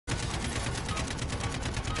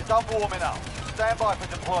You're done warming up. Stand by for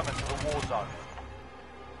deployment to the war zone.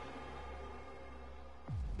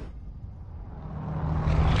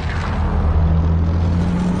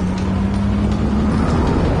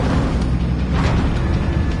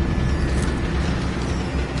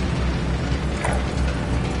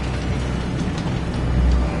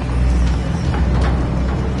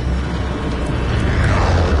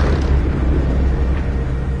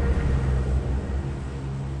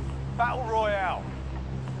 Battle Royale.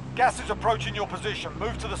 Gas is approaching your position.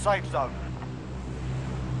 Move to the safe zone.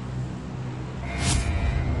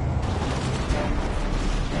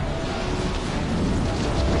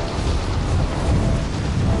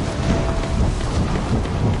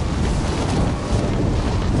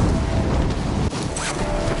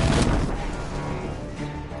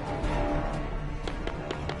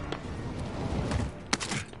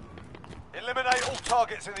 Eliminate all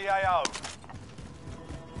targets in the AO.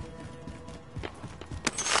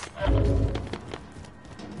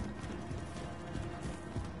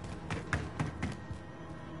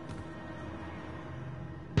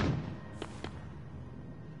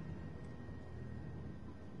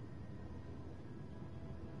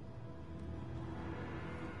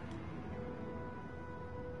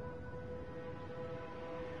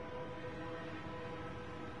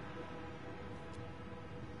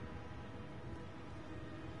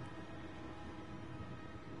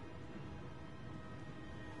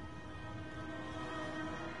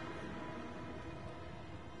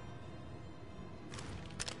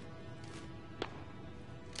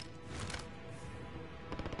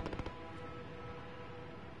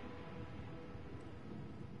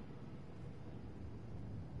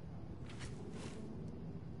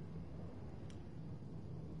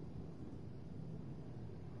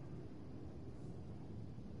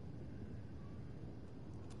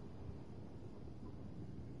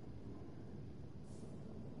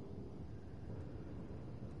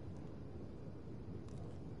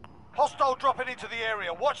 Hostile dropping into the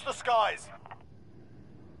area. Watch the skies.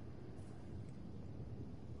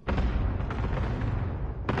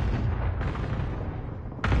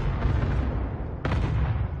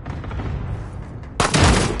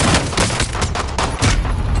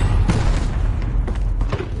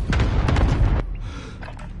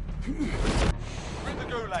 We're in the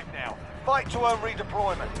Gulag now. Fight to earn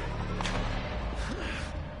redeployment.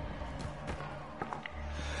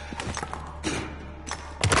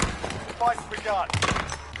 Fight's begun.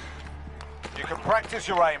 You can practice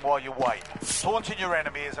your aim while you wait. Taunting your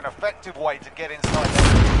enemy is an effective way to get inside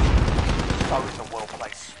them. So is a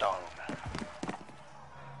well-placed stone.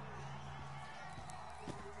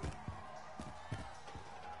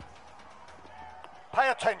 Pay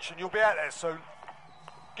attention, you'll be out there soon.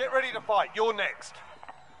 Get ready to fight, you're next.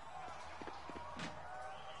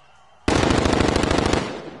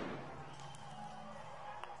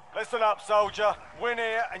 Listen up, soldier. Win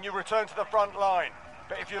here and you return to the front line.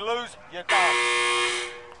 But if you lose, you're done.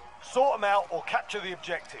 Sort them out or capture the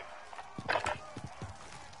objective.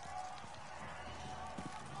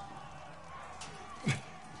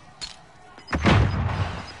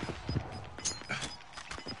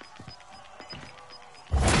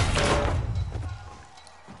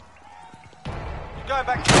 You're going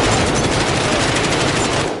back to...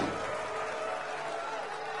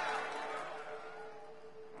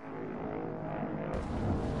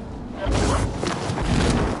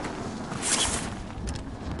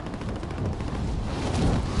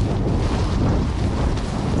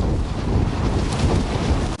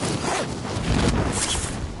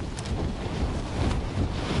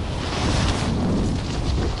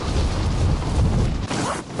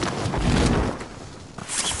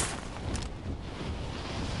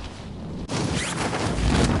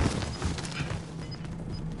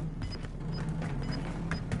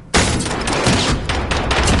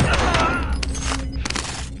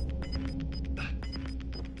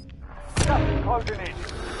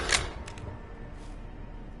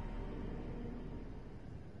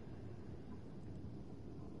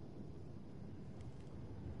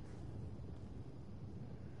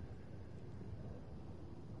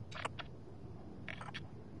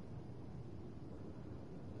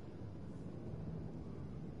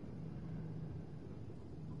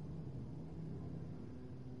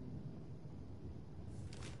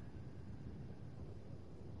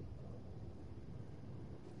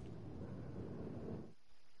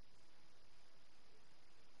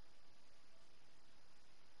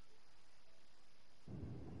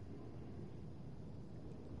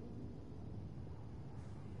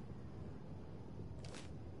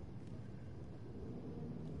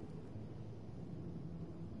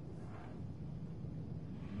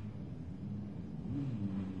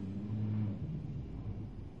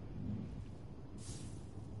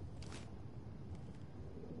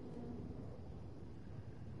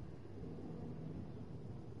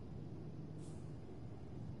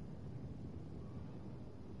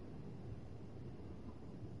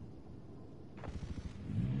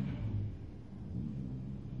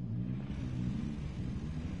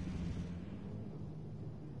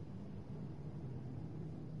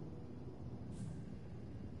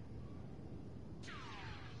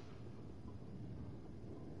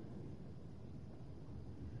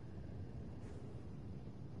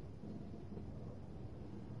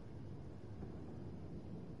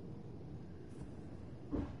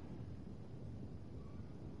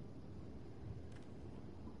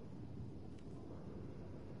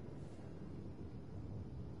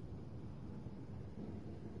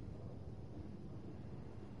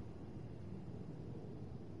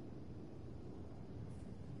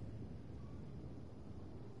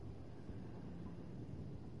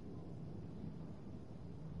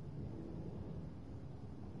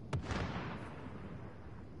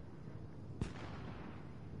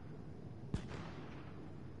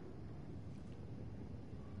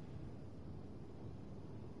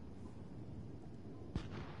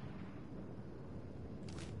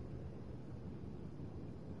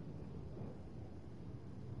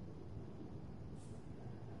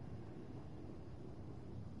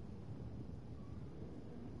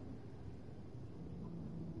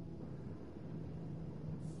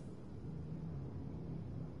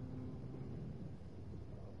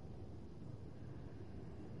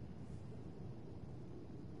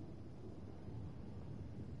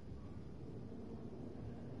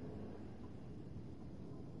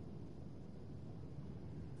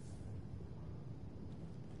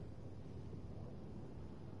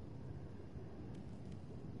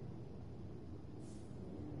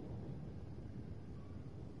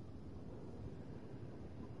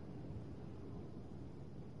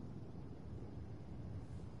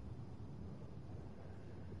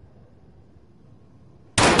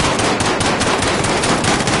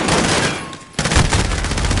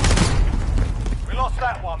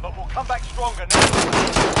 stronger now.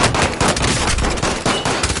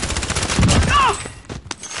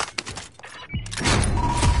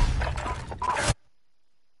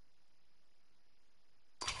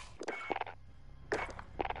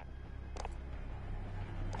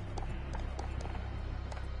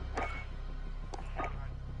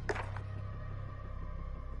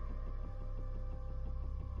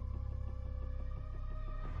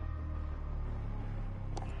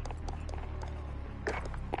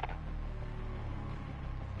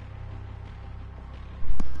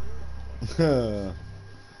 He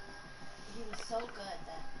was so good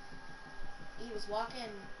that he was walking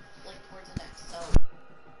like towards the next zone.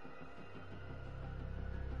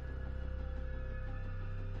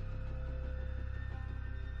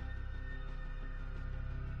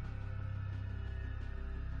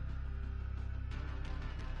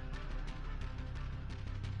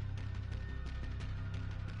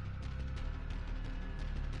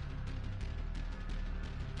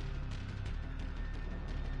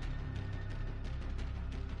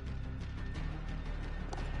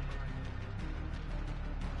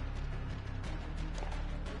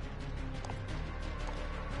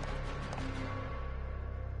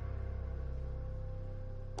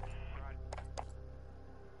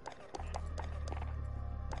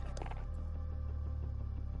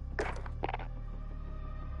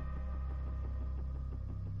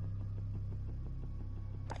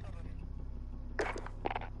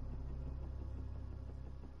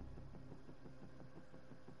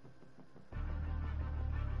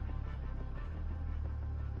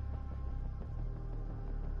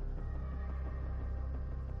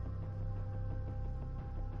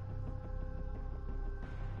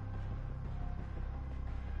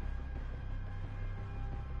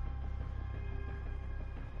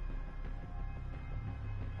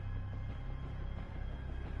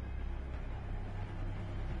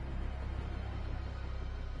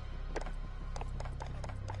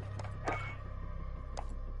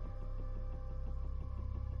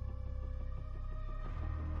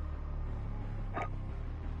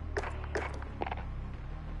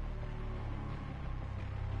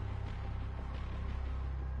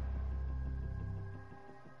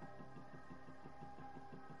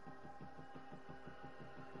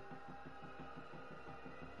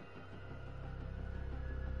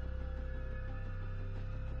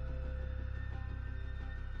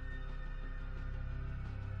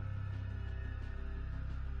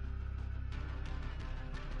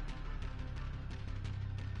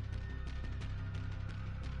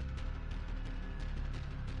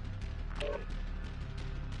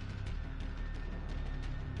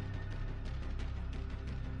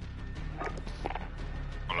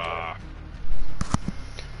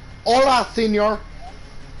 Hola, senor.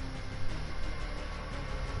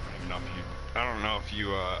 I don't know if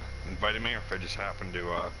you invited me or if I just happened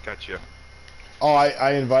to catch you. Oh,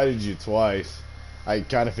 I invited you twice. I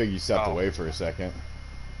kind of figured you stepped away for a second.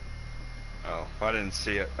 Oh, I didn't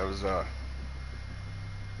see it. I was doing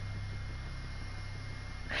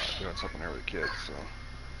something there with the kids, so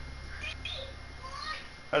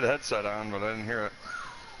I had the headset on, but I didn't hear it.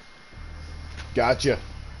 Gotcha.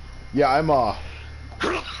 Yeah,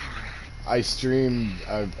 I streamed.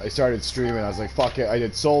 I started streaming. I was like, "Fuck it." I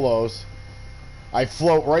did solos. I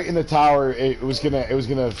float right in the tower. It was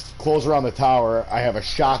gonna close around the tower. I have a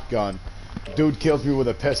shotgun. Dude kills me with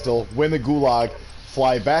a pistol. Win the gulag.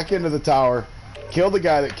 Fly back into the tower. Kill the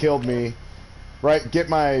guy that killed me. Right. Get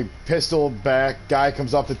my pistol back. Guy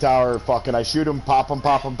comes up the tower. Fucking. I shoot him. Pop him.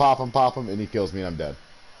 Pop him. Pop him. Pop him. And he kills me. And I'm dead.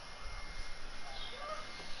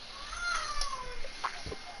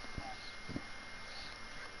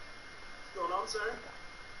 Sir?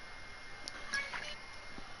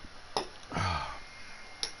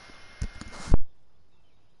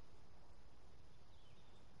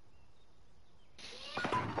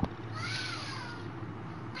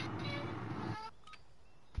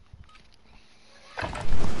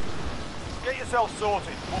 Get yourself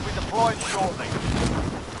sorted. We'll be deployed shortly.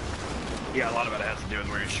 Yeah, a lot of it has to do with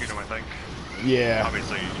where you shoot them, I think. Yeah.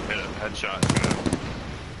 Obviously, you hit a headshot, it's gonna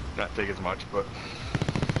not take as much, but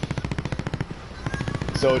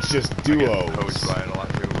So it's just duos. I get hosed by it a lot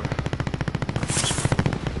too.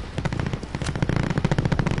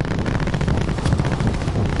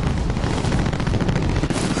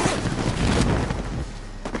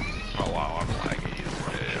 Oh wow, I'm laggy.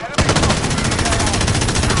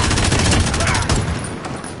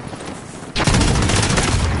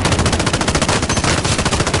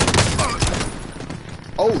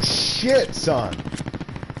 Oh shit, son!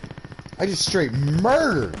 I just straight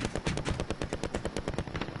murdered.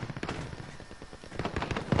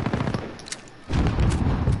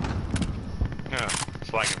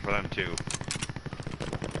 it's lagging for them too.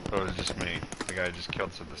 So it was just me. The guy just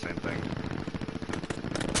killed said the same thing.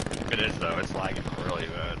 It is though, it's lagging really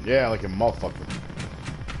bad. Yeah, like a motherfucker.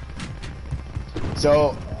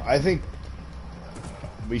 So, I think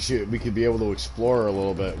we could be able to explore a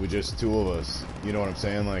little bit with just two of us. You know what I'm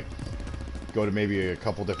saying? Like, go to maybe a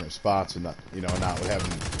couple different spots and not, you know, not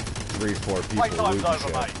having 3 or 4 people Playtime's looting over,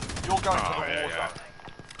 shit. mate. You're going to the war yeah. zone.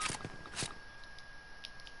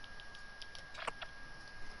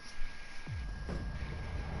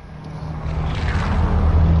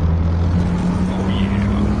 Oh yeah.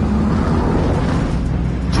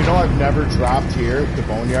 Do you know I've never dropped here at the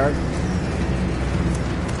Boneyard?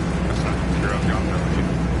 That's not true. I've dropped there.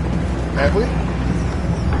 Have we?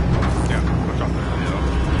 Yeah, I've dropped there.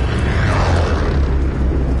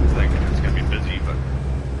 I think it's gonna be busy, but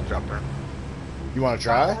drop there. You want to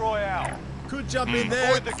try? Royale. Could jump in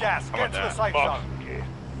there. Avoid the gas. How Get to the about safe that? zone.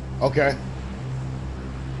 Okay.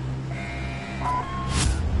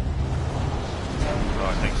 So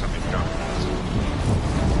I think somebody's dropping this.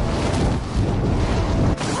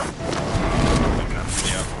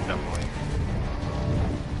 Yeah, definitely.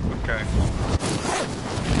 Okay.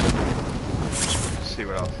 Let's see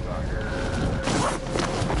what else is out here.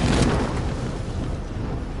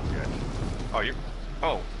 Good. Oh,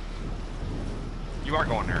 oh. You are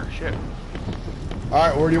going there. Shit.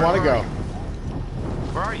 Alright, where do you want to go?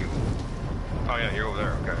 Where are you? Oh yeah, you're over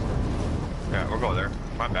there. Okay. Yeah, we'll go there.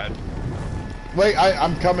 My bad. Wait,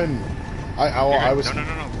 I'm coming. I was. No.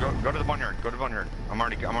 Go to the boneyard. Go to the boneyard. I'm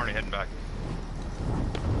already heading back.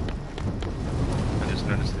 I just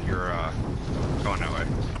noticed that you're going that way.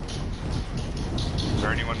 Is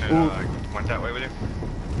there anyone that went that way with you?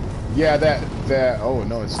 Yeah, that. Oh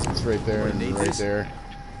no, it's right there and need right this? there.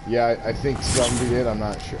 Yeah, I think somebody did. I'm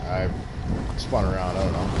not sure. I spun around. I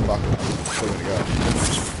don't know. Fuck it. Where did it go?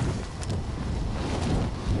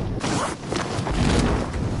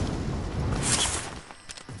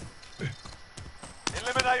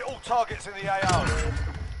 Eliminate all targets in the AO.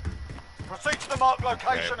 Proceed to the marked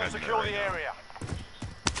location and secure the area.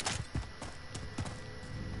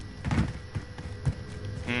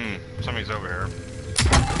 Somebody's over here.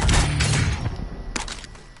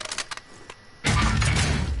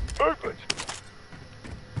 Movement.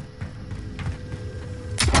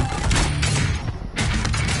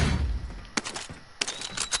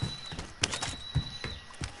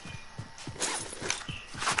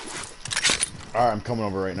 Alright, I'm coming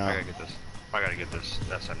over right now. I gotta get this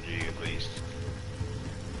SMG at least.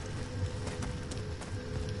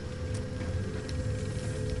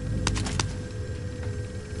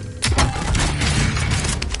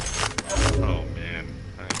 Oh man,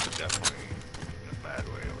 I think we're definitely in a bad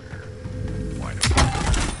way over here. Wide open.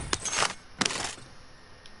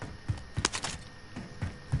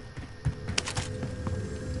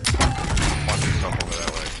 Watch yourself over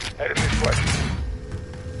that way. Headed this way.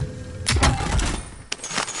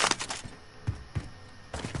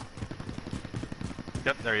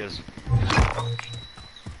 Yep, there he is.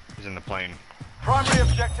 He's in the plane. Primary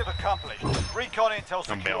objective accomplished. Recon intel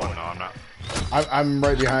I'm secured. bailing. No, I'm not. I'm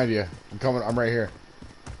right behind you. I'm coming. I'm right here.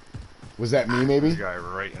 Was that me, maybe? This guy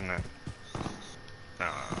right in that.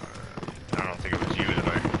 I don't think it was you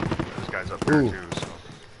that this guy's up there Ooh. too, so.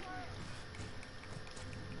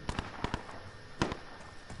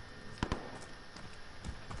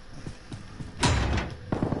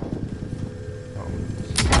 Oh,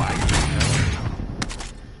 it's lagging.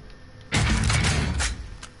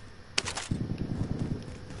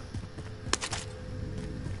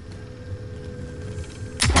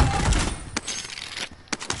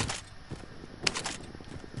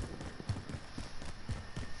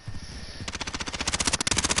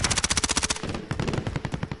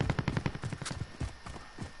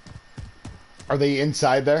 Are they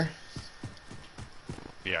inside there?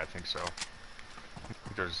 Yeah, I think so.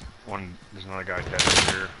 There's another guy dead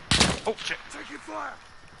over here. Oh shit! Taking fire!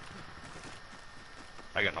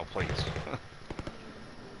 I got no plates.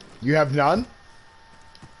 You have none?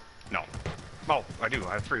 No. Oh, I do.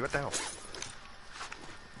 I have 3. What the hell?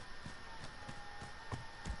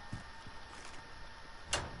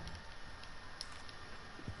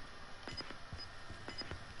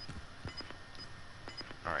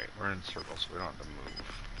 Alright, we're in circles, so we don't have to move.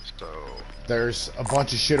 So... There's a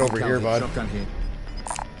bunch of shit over here, bud. Shotgun here.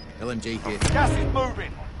 LMG here. Gas is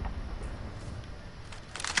moving.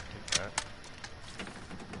 Take that.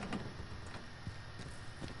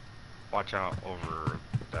 Watch out over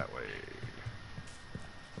that way.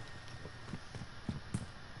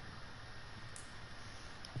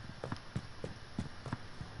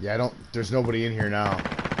 Yeah, there's nobody in here now.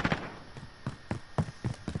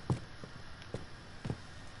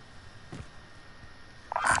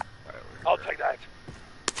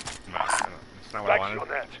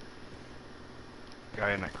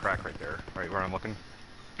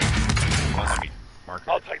 won't let me mark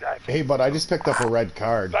I'll it. take that. Hey, but I just picked up a red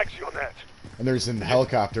card, Thanks on that. and there's a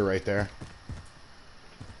helicopter right there.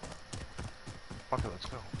 Fuck it, let's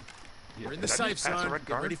go. We're in the Did I safe just pass a zone. red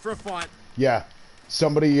Get card? ready for a fight. Yeah,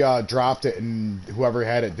 somebody dropped it, and whoever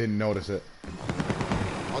had it didn't notice it.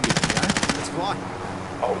 I'll get you, guy. Let's fly.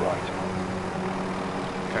 All right.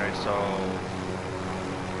 Okay, so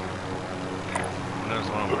there's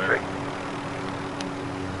one over there.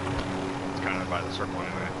 It's kind of by the circle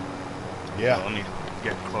anyway. Yeah. So let me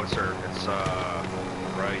get closer. It's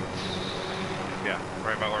right. Yeah,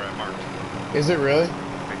 right about where I marked. Is it really?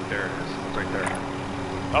 Right there it is. It's right there.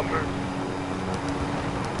 I'll move.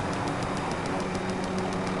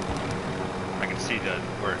 I can see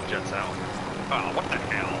where it jets out. Oh, what the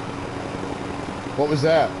hell? What was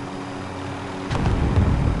that?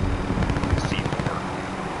 C4.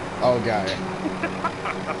 Oh, got it.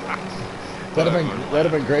 That'd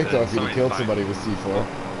have been great though if you'd have killed somebody with C4.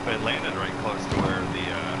 But it landed right close to where the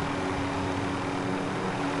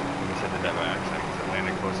I said the dev accent, 'cause it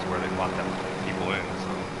landed close to where they brought them people in, so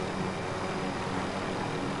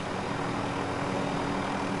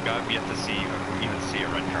I've yet to see even see a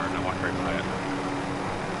red card and I walked right by it.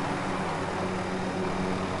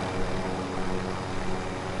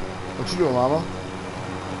 What you doing, Llama?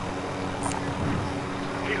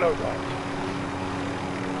 Kilo right.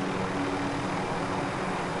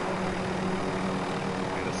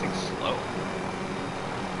 Man, this thing's slow.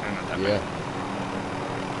 And not that Yeah. bad.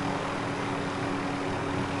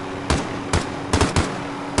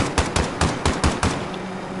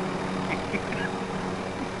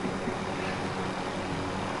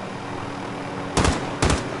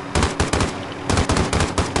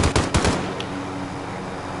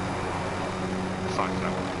 Sucks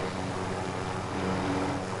that one.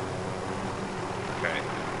 Okay.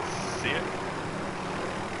 See it?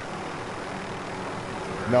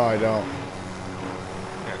 No, I don't.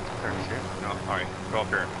 Yeah, it's up there. See it? No. Alright, go up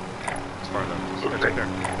here. It's farther. It's right there.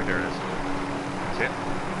 Right there it is. See it?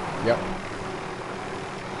 Yep.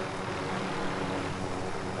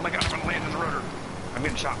 Oh my god, I'm gonna land in the rotor. I'm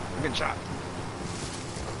getting shot. I'm getting shot.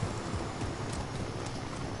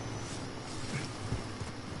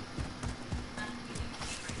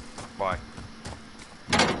 Why?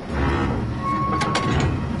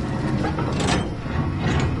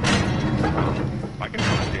 I can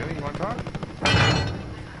talk to you. You wanna talk?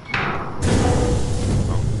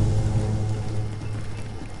 Oh.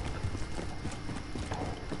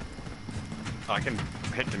 I can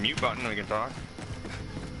hit the mute button and we can talk.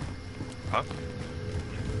 Huh?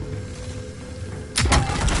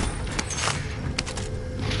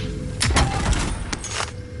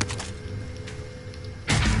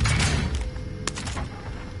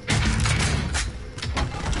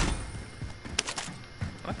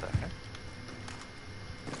 What the heck?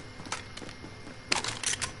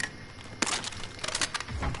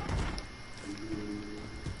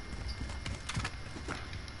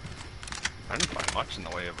 I didn't find much in the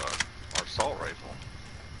way of our assault rifle.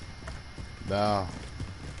 No.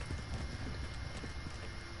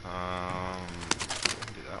 Do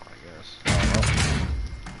that one, I guess. Oh,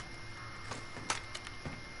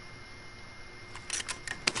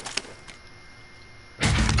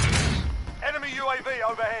 Enemy UAV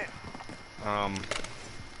overhead.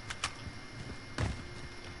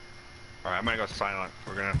 Alright, I'm gonna go silent.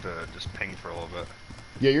 We're gonna have to just ping for a little bit.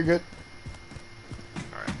 yeah, you're good.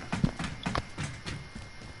 Alright.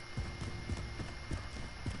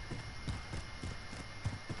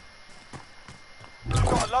 Got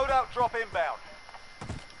a loadout drop inbound.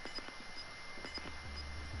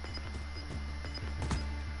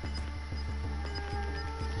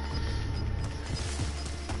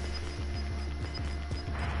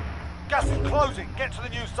 Gas is closing. Get to the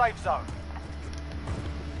new safe zone.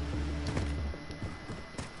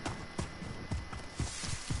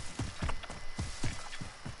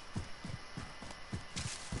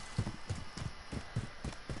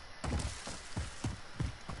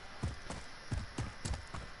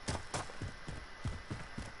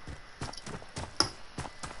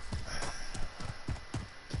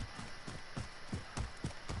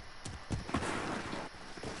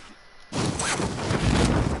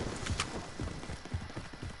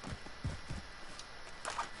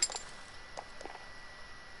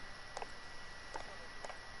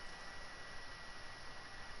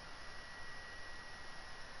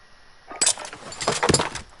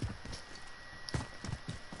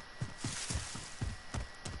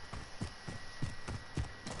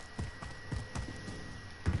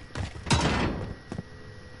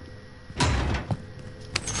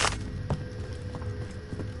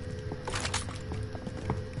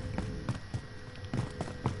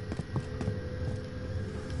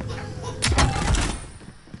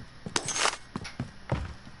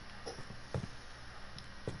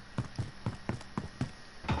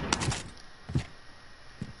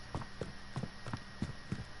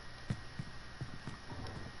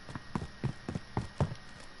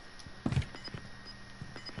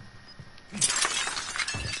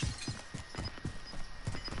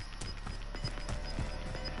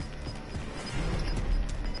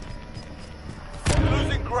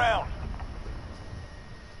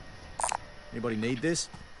 Anybody need this?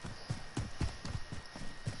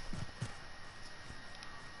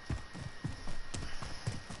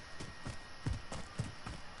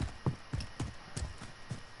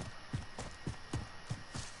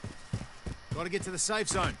 Gotta get to the safe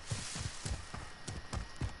zone.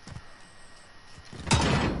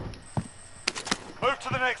 Move to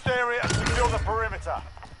the next area and secure the perimeter.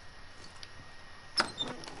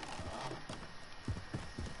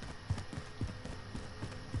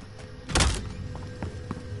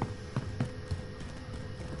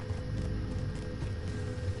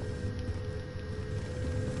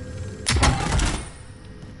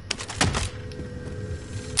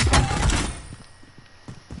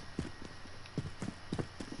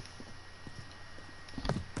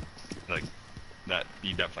 Like, that,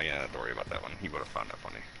 you definitely didn't have to worry about that one. He would have found that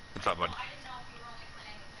funny. What's up, bud?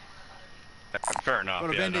 Fair enough, Got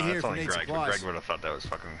a yeah, vendor no, here that's if only you need Greg. But supplies. Greg would have thought that was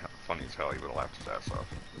fucking funny as hell. He would have laughed his ass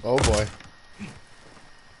off. Oh boy.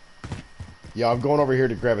 Yeah, I'm going over here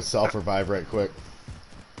to grab a self-revive right quick.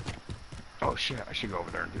 Oh shit, I should go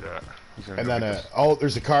over there and do that. He's gonna And go then, get this. oh,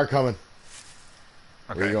 there's a car coming.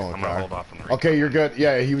 Okay, Where you going, I'm gonna car? hold off on the Okay, you're good.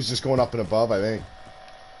 Yeah, he was just going up and above, I think.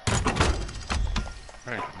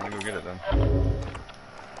 Alright, I'm gonna go get it then.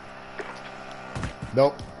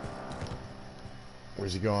 Nope.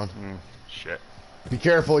 Where's he going? Shit. Be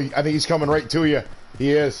careful. I think he's coming right to you.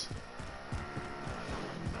 He is.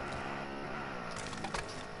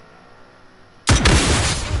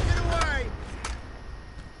 Get away!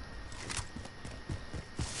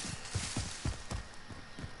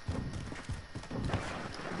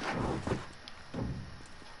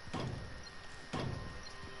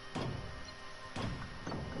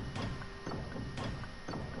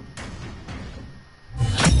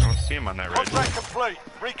 I don't see him on that ridge. Contract complete.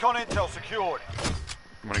 Recon intel secured.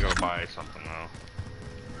 I'm gonna go buy something though.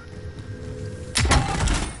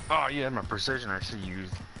 Oh yeah, my precision I should use.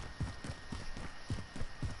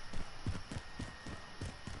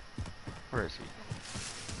 Where is he?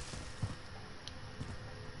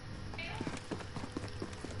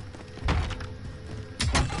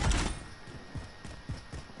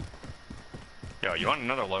 Yo, you want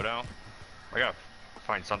another loadout? I gotta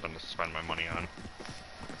find something to spend my money on.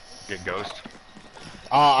 Get Ghost.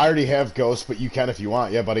 I already have Ghost, but you can if you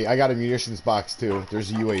want. Yeah, buddy. I got a munitions box, too.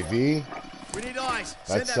 There's a UAV. We need eyes.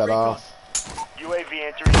 Send That's that set recon. off. UAV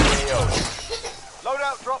entering the AO.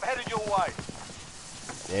 Loadout drop headed your way.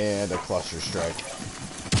 And a cluster strike.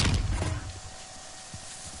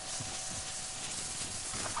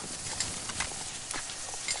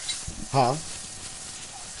 Huh?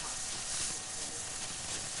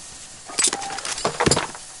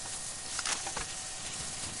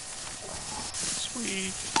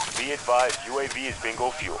 Sweet. Be advised, UAV is bingo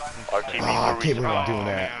fuel. RTB Ah, for can't believe resupply. I'm doing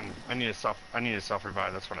that. Man, I need a self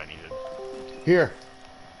revive. That's what I needed. Here.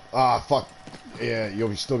 Ah, fuck. Yeah,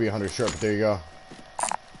 you'll still be 100 short, but there you go.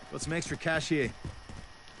 Got some extra cash here.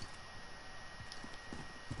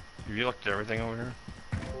 Have you looked at everything over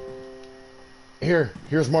here?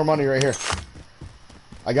 Here's more money right here.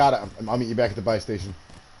 I got it. I'll meet you back at the buy station.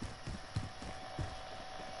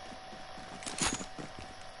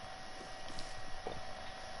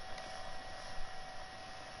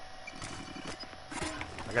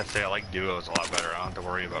 I gotta say, I like duos a lot better. I don't have to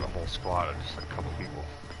worry about a whole squad of just like a couple people.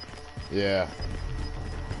 Yeah.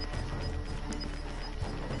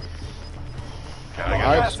 Yeah, I got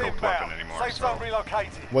Alright. no Gas scoped inbound. weapon anymore, Safe so zone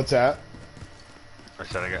relocated. What's that? I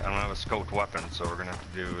said I don't have a scoped weapon, so we're gonna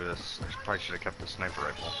have to do this. I probably should have kept the sniper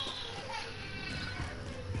rifle.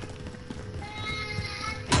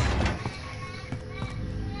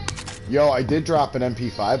 Yo, I did drop an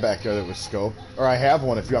MP5 back there that was scoped. Or I have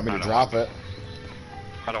one if you want me to drop it.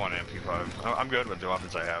 I don't want an MP5. I'm good with the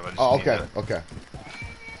weapons I have. I just Oh, need okay, to- okay.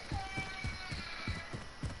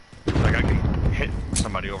 Like I can hit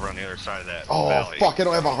somebody over on the other side of that Oh, valley. fuck, I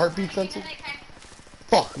don't have a heartbeat sensor?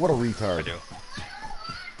 Fuck, what a I retard. do.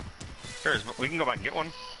 Here's, we can go back and get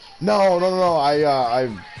one. No,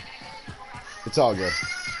 it's all good.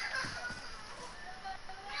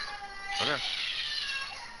 Okay.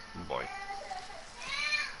 Oh boy.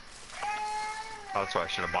 Oh, that's what I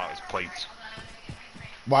should have bought was plates.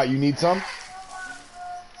 Why, you need some?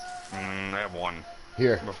 I have one.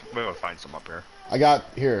 Here, Maybe we'll find some up here. I got,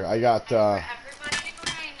 I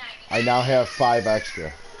now have 5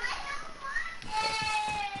 extra.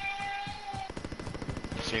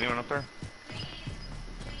 See anyone up there?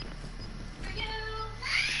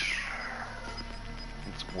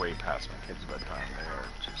 It's way past my kids' bedtime. They are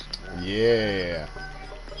just... Yeah.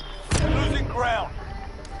 Losing ground.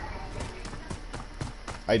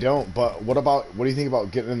 I don't, but what do you think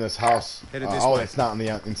about getting in this house? Headed this Oh, way. it's not on the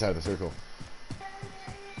inside of the circle.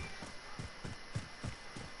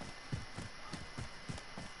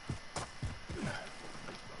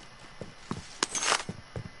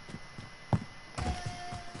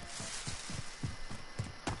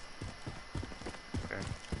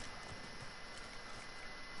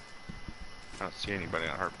 I don't see anybody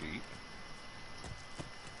on heartbeat.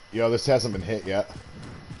 Yo, this hasn't been hit yet.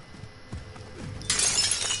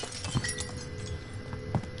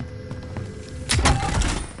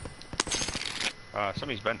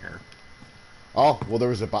 Somebody's been here. Oh, well, there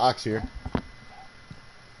was a box here.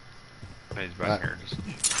 Somebody's been here.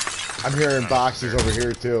 Just I'm hearing boxes over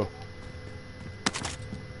here, too.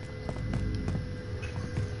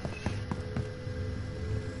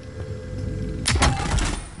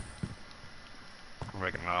 we're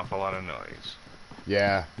making an awful lot of noise.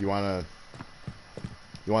 Yeah, you wanna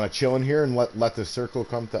chill in here and let the circle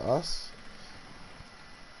come to us?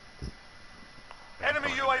 Enemy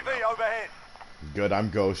UAV overhead. Good, I'm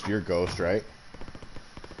Ghost, you're Ghost, right?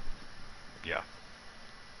 Yeah. Is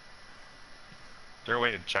there a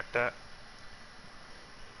way to check that?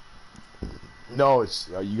 No, it's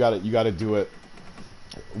you gotta do it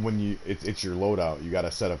when it's your loadout. You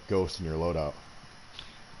gotta set up Ghost in your loadout.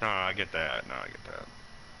 No, I get that. No, I get that.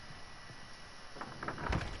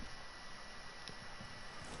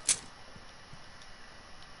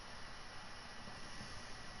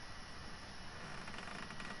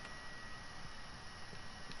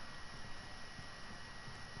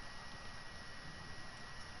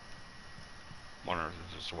 Wonder if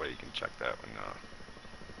there's just a way you can check that when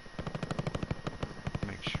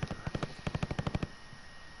make sure.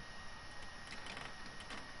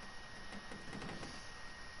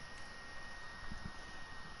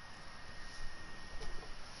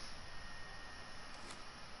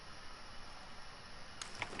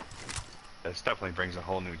 This definitely brings a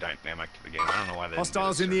whole new dynamic to the game. I don't know why they didn't do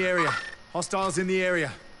Hostiles this in the sooner. area. Hostiles in the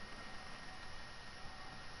area.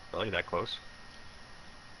 Really, that close?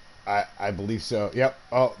 I believe so. Yep.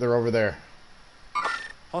 Oh, they're over there.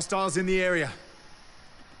 Hostiles in the area.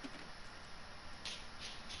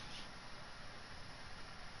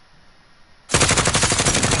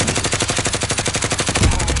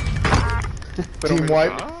 Team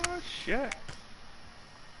wipe. Oh shit!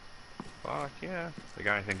 Fuck yeah! They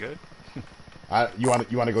got anything good? You want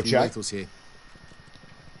to go Few check? lethals here.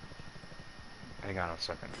 Hang on a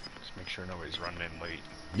second. Just make sure nobody's running in late.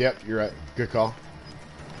 Yep, you're right. Good call.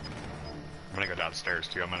 I'm gonna go downstairs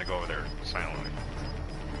too. I'm gonna go over there silently.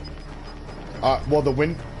 Well, the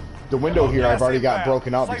window here I've already got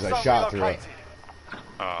broken out because I shot through it.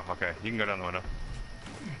 Oh, okay. You can go down the window.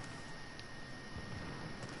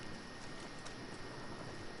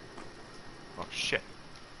 Oh shit.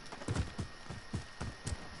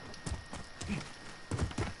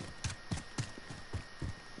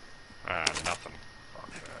 Nothing. Fuck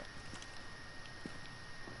that.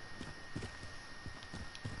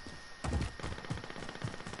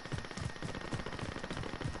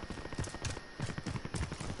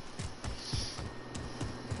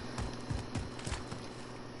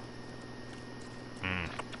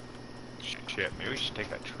 Shit, maybe we should take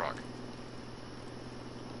that truck.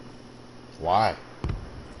 Why?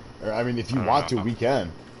 I mean, if you want to, we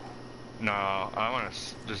can. No, I want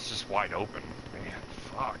to. It's just wide open. Man,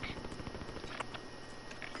 fuck.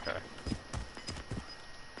 Okay.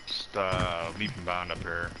 Just leap and bound up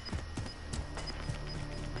here.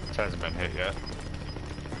 This hasn't been hit yet.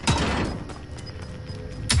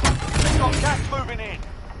 Got gas moving in.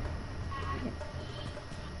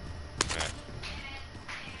 Okay.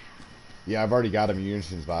 Yeah, I've already got a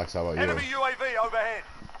munitions box. How about you? Enemy UAV overhead.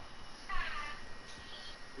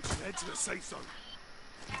 We should head to the safe zone.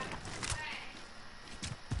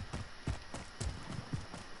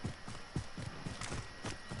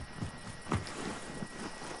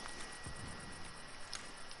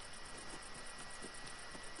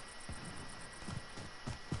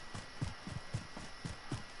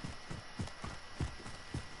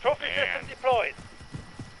 Trophy system deployed.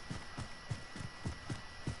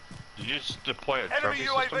 Did you just deploy a Enemy trophy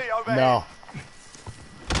UAV system? overhead. No.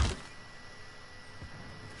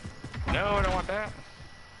 No, I don't want that.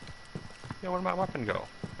 Yeah, where'd my weapon go?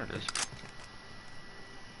 There it is.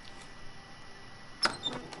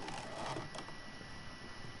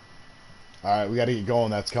 All right, we got to get going.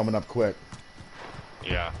 That's coming up quick.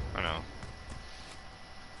 Yeah, I know.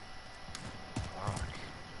 Fuck.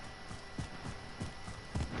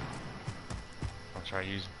 I'll try to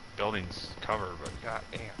use buildings cover, but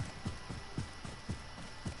goddamn.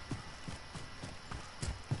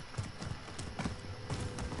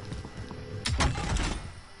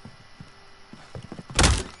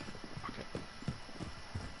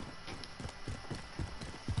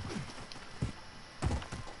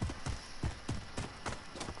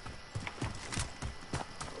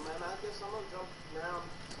 I'm gonna jump around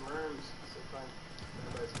some rooms. See if I can.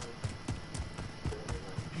 Everybody's fine.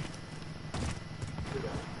 Good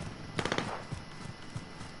guy.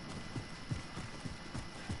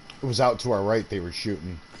 It was out to our right they were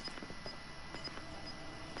shooting.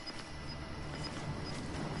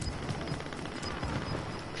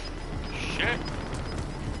 Shit.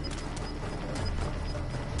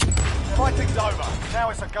 Fighting's over. Now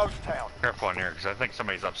it's a ghost town. Careful in here, because I think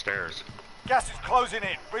somebody's upstairs. Gas is closing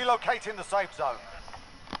in. Relocating the safe zone.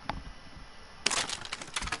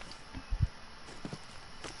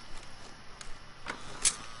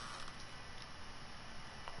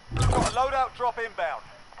 Got a loadout drop inbound.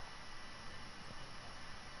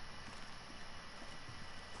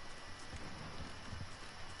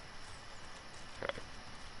 Okay.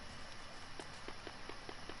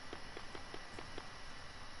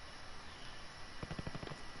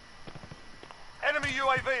 Enemy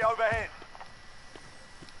UAV overhead.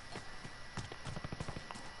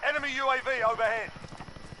 Enemy UAV overhead.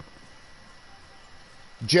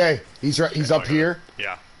 Jay, he's right. He's up here.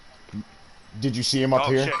 Yeah. Did you see him up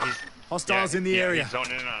Oh here? shit, Hostiles in the area. He's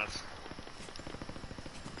zoning in on us.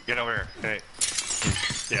 Get over here.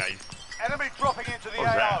 Hey. Yeah. Enemy dropping into the What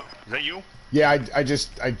was that? AO. Is that you? Yeah,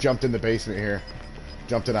 I jumped in the basement here.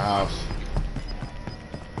 Jumped in a house.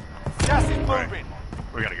 Gas is Right. moving.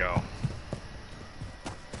 We gotta go.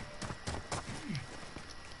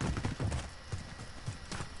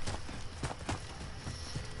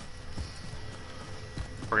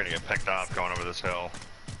 We're gonna get picked off going over this hill.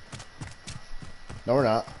 No, we're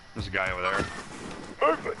not. There's a guy over there.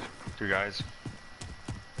 Movement. 2 guys.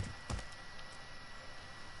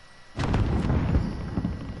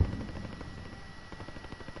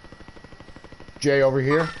 Jay, over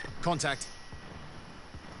here. Contact.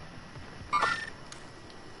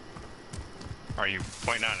 Are you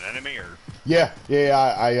pointing at an enemy or? Yeah. Okay.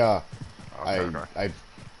 I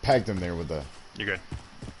pegged him there with the. You good?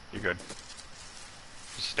 You good?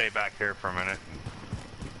 Just stay back here for a minute.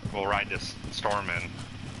 And we'll ride this storm in.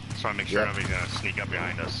 Just want to make sure Yep. nobody's gonna sneak up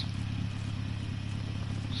behind us.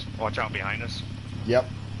 Just watch out behind us. Yep.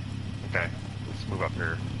 Okay, let's move up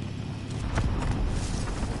here.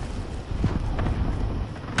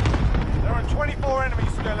 There are 24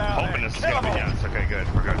 enemies still out Hoping there. this is Kill gonna be 'em all. yes. Okay,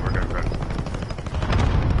 good. We're good. We're good. We're good.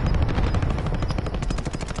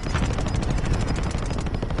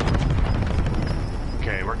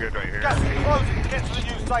 Okay, we're good right here. Gas is closing. Get to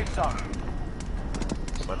the new safe zone.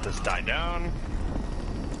 Let's let this die down.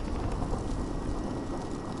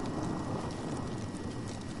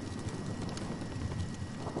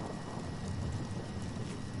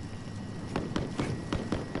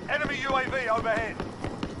 Enemy UAV overhead.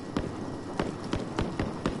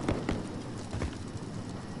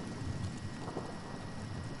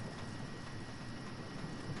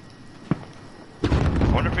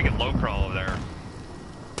 I wonder if we can low crawl over there.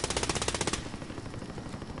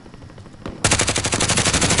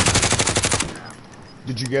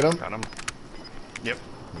 Did you get him? Got him. Yep.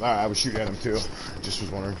 I was shooting at him too. Just was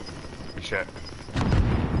wondering. Good shit.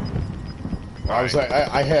 I was like,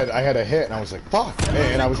 I had a hit, and I was like, fuck.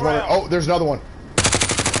 And I was wondering. Oh, there's another one.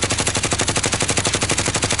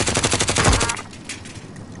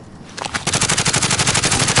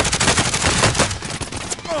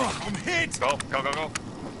 Oh, I'm hit. Go, go, go, go.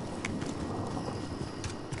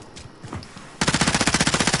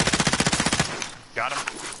 Got him.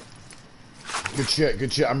 Good shit.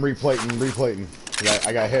 Good shit. I'm replating.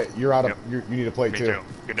 I got hit. You're out of. Yep. You need a plate Me too. too.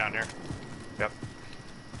 Get down here. Yep.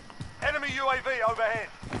 Enemy UAV overhead.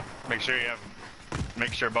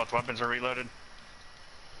 Make sure both weapons are reloaded.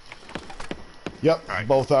 Yep. All right.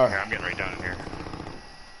 Both are. Here, I'm getting right down in here.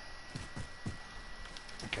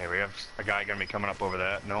 Okay, we have a guy gonna be coming up over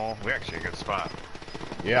that. No, we actually a good spot.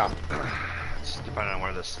 Yeah. It's depending on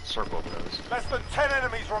where this circle goes. Less than 10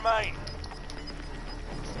 enemies remain.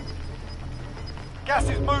 Gas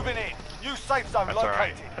is moving in. New safe zone That's all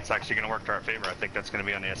right. located. That's actually gonna work to our favor. I think that's gonna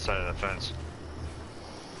be on the other side of the fence.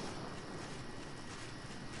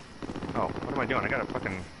 Oh, what am I doing? I got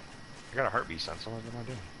a heartbeat sensor. What am I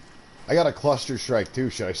doing? I got a cluster strike too.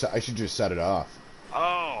 I should just set it off.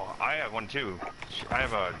 Oh, I have one too. I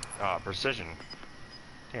have a precision.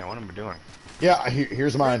 Damn, what am I doing? Yeah.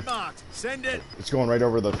 Here's mine. Marked. Send it. It's going right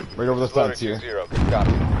over the fence here. 2-0. Good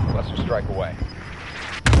copy. Cluster strike away.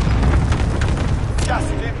 Gas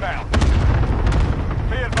is inbound.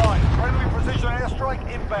 Be advised, friendly precision airstrike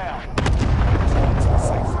inbound.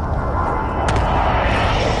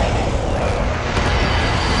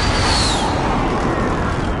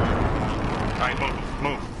 Alright,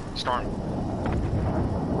 move. Storm.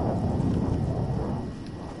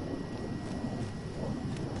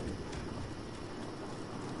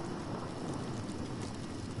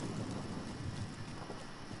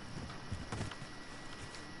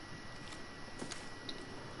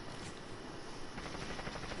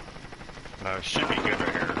 Should be good right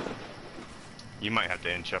here. You might have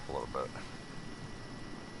to inch up a little bit.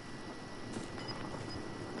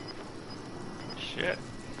 Shit.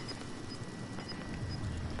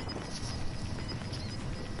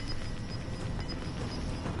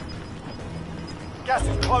 Gas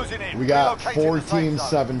is closing in. We got Relocating 4 the safe teams, zone.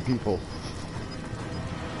 7 people.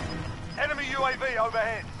 Enemy UAV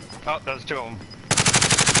overhead. Oh, those 2 of them.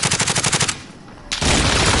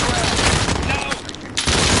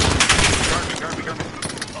 Guard me.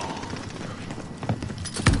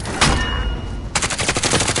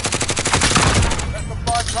 Less than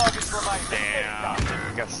 5 targets remain. Damn,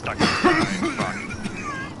 I got stuck in the side.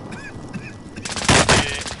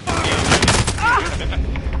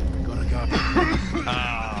 Gotta go.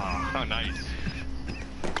 Oh, nice.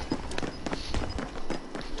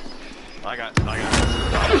 I got.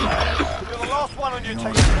 You're the last one on your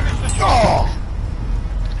team. Finish the job. Oh!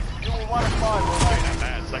 You were 1 of 5 Not remaining.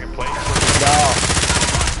 bad. Second place. No.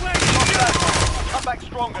 Come back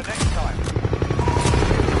stronger next time.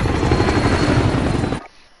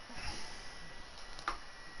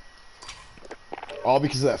 All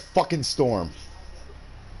because of that fucking storm.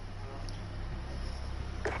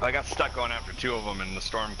 I got stuck going after 2 of them, and the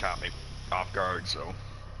storm caught me off guard. So.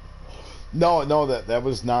 No, that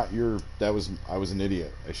was not your. I was an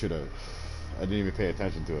idiot. I didn't even pay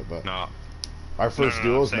attention to it. But No. our first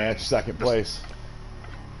duels I'm saying match, second place.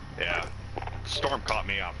 Yeah. Storm caught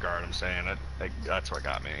me off guard. I'm saying it. That's what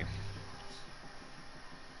got me.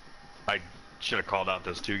 I should have called out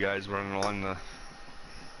those 2 guys running along the.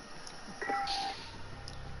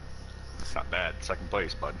 It's not bad. Second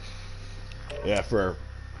place, bud. Yeah, for our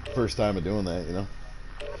first time of doing that, you know.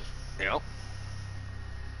 Yep.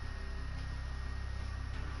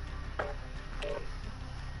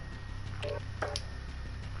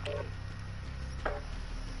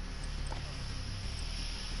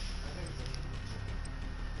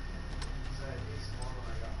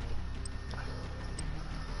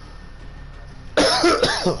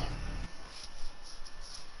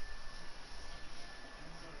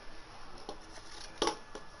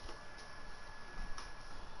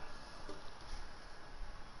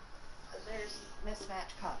 There's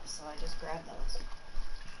mismatched cups, so I just grabbed those.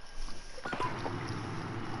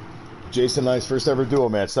 Jason Knight's first ever duel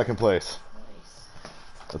match, second place. Nice.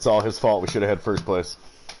 That's all his fault. We should have had first place.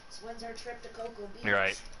 This when's our trip to Cocoa Beach? You're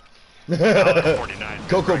right. I was 49.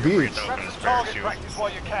 Cocoa Greg agreed Beach. to open Grab his some target parachute. practice while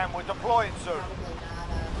you can. We're deploying soon.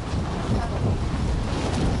 Probably not.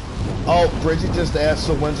 Oh, Bridget just asked,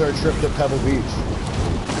 so when's our trip to Pebble Beach?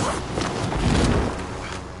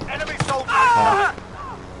 Enemy soldiers.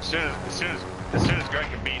 As soon as Greg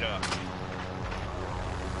can beat up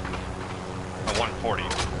a 140.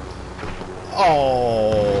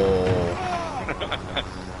 Oh.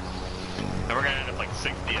 And we're gonna end up like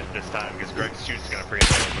 60th this time because Greg's shoot's gonna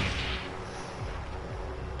freaking open.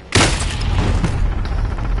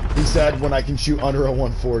 He said when I can shoot under a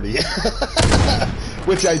 140.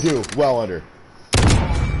 Which I do, well under.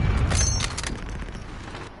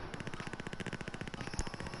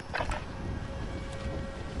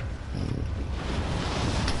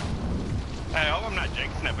 I hope I'm not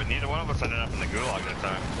jinxing it, but neither one of us ended up in the gulag that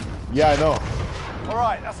time. Yeah, I know. All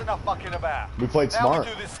right, that's enough fucking about. We played now smart.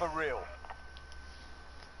 we do this for real.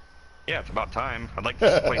 Yeah, it's about time. I'd like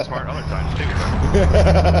to play smart other times too.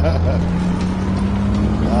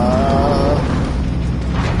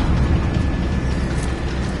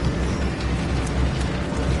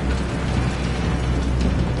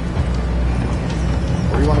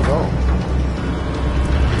 Where do you want to go?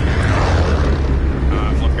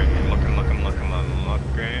 I'm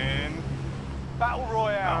looking. Battle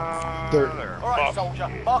Royale. There. All right, soldier.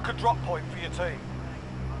 Mark a drop point for your team.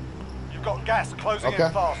 You've got gas closing Okay.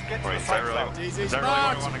 in fast. Get to Wait, the is safe that really- zone. Easy Is that really where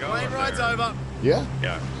smart. we wanna go? Plane Or ride's there? over. Yeah?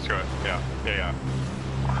 Yeah, screw it. Yeah.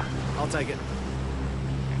 I'll take it.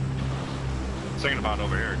 Thinking about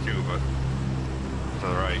over here too, but to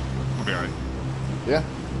the right. We'll be alright. Yeah.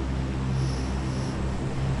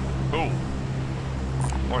 Ooh.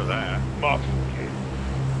 What is that?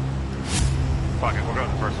 Fuck it, we'll go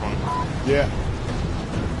to the first one. Yeah.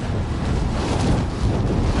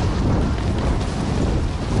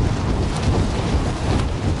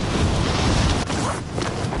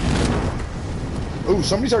 Ooh,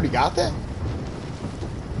 somebody's already got that?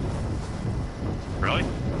 Really?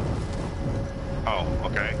 Oh,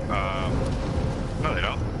 okay. No, they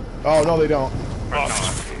don't. Oh, no, they don't. No,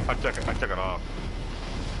 I took it off.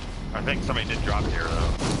 I think somebody did drop here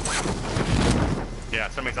though. Yeah,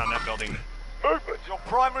 somebody's on that building. Your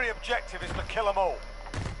primary objective is to kill them all.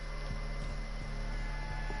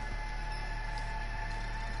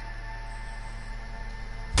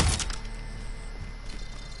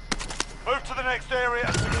 Move to the next area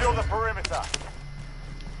and secure the perimeter.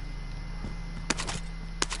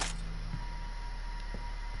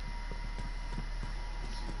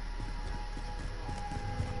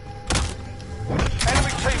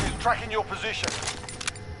 Enemy team is tracking your position.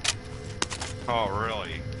 Oh,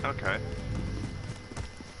 really? Okay.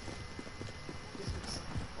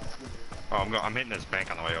 Oh, I'm hitting this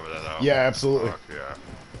bank on the way over there, though. Yeah, absolutely. Fuck, yeah.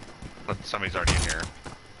 But somebody's already in here.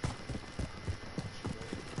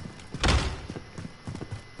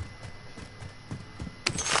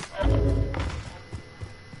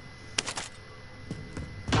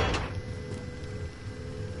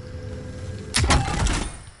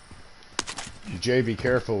 Jay, be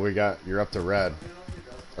careful. You're up to red,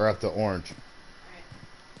 or up to orange.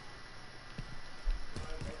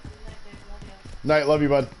 Night, love you,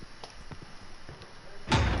 bud.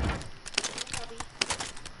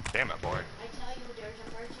 Damn it, boy. I tell you, there's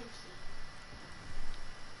emergency.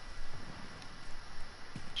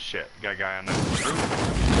 Shit, got a guy on the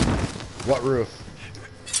roof. What roof?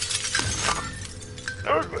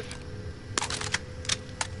 That roof.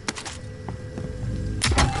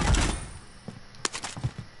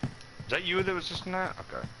 Is that you that was just in that?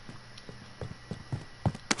 Okay.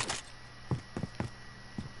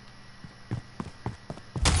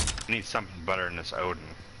 I need something better than this Odin.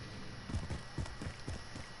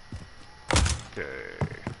 Okay.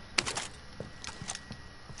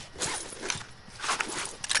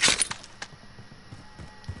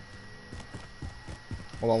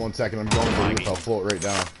 Hold on 1 second. I'm going to the roof. I'll float right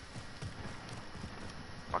down.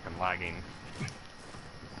 Fucking lagging.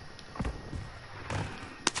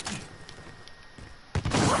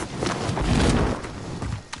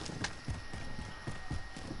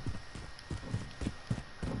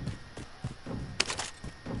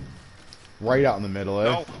 Right out in the middle, eh?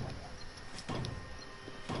 No.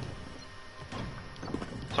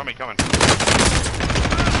 Somebody coming.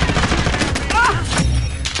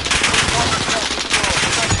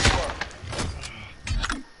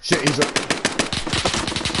 Shit, he's a...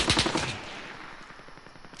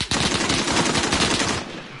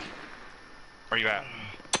 Where you at?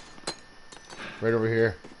 Right over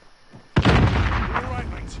here. Alright,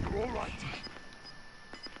 mate, you're alright.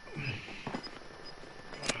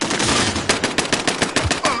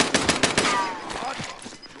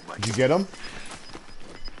 Did you get him?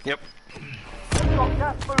 Yep. Got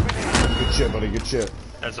gas moving in. Good shit, buddy. Good shit.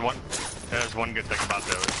 That's one good thing about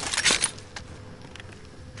those.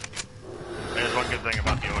 There's one good thing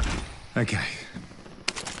about the Odin. Okay.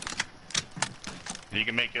 If you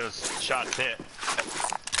can make those shots hit,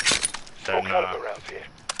 All then caliber rounds here.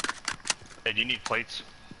 hey, do you need plates?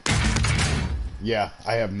 Yeah,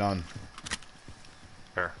 I have none.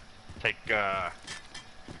 Here. Take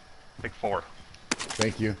 4.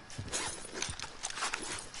 Thank you.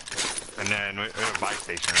 And then we have a buy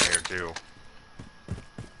station right here too.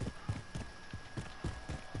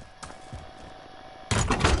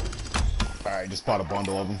 Alright, just bought a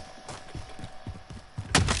bundle of them.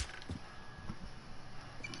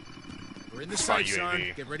 We're in the Spot safe zone.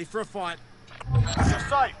 UAV. Get ready for a fight. You're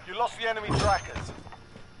safe. You lost the enemy trackers.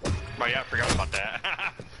 Oh yeah, I forgot about that.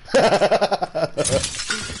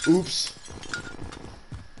 Oops.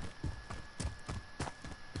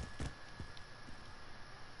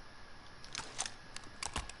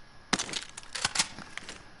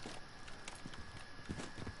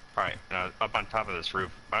 Alright, up on top of this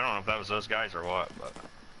roof. I don't know if that was those guys or what, but...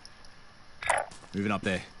 Moving up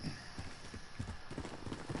there.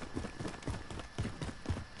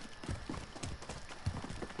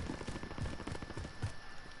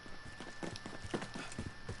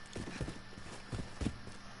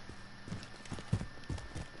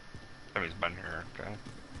 Somebody's been here, okay.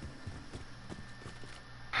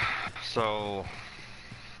 So...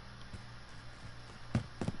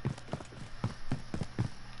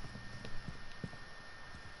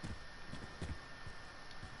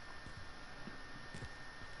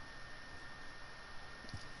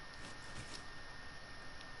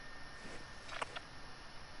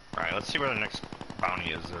 Alright, let's see where the next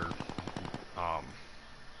bounty is, or... not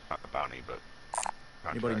a bounty, but...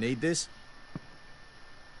 Anybody contract. need this?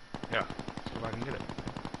 Yeah, let's see if I can get it.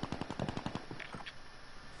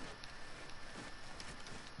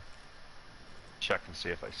 Check and see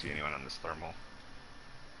if I see anyone on this thermal.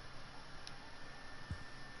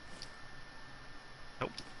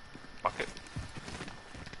 Nope. Fuck it.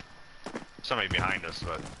 Somebody behind us,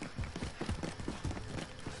 but...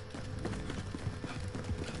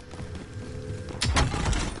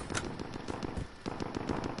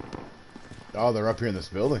 Oh, they're up here in this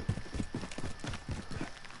building.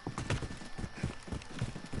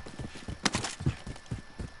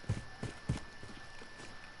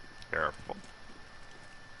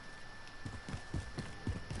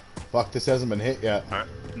 Fuck, this hasn't been hit yet.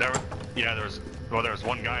 There was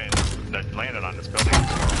one guy that landed on this building.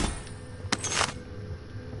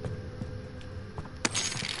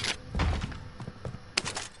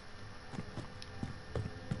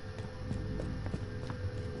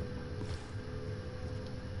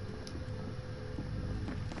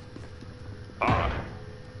 So.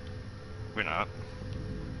 We're not.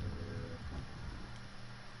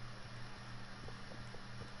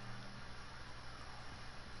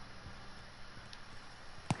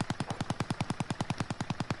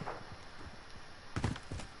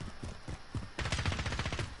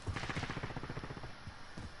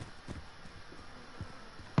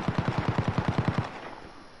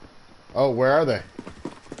 Oh, where are they?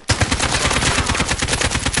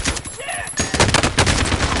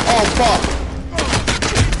 Oh, fuck!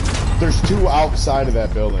 There's two outside of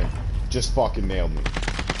that building. Just fucking nailed me.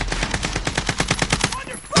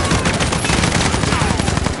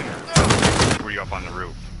 Were you up on the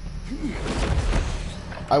roof?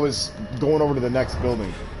 I was going over to the next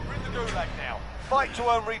building. We're in the gulag now. Fight to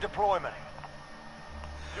earn redeployment.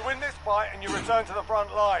 You win this fight and you return to the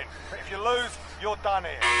front line. But if you lose, you're done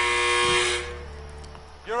here.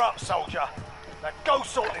 You're up, soldier. Now go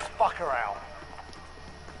sort this fucker out.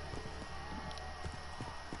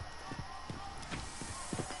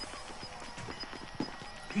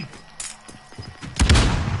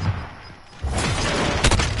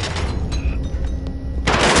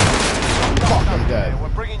 Fuck, I'm dead. We're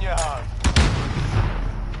bringing you home.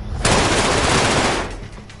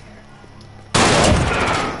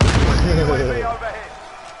 UAV overhead.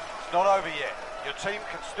 It's not over yet. Your team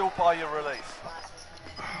can still buy your release.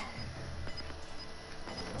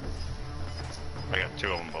 I got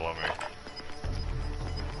two of them below me.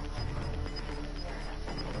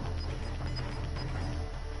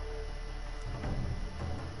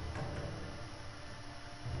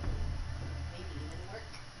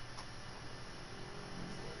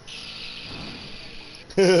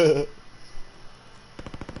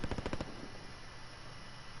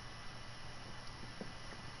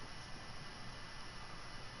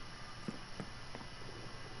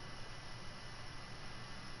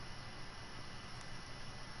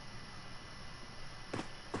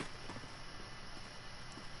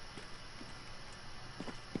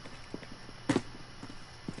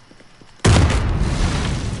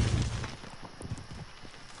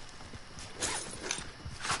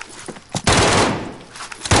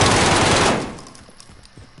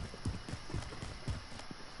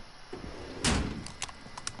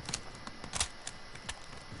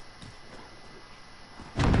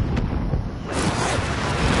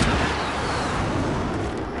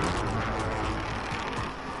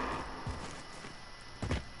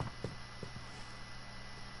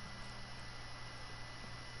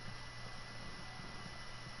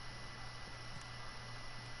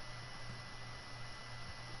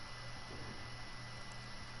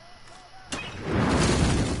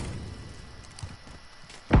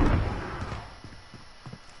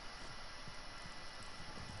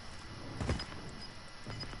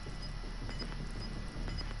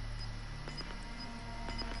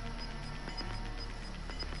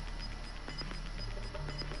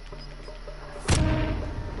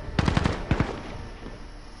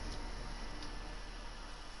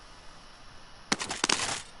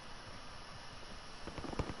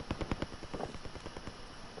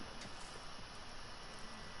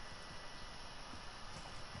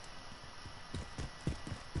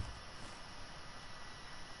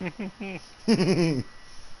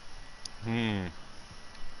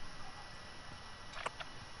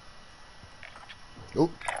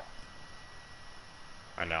 Oop.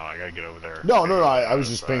 I know, I gotta get over there. No, I was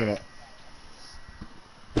just pinging it.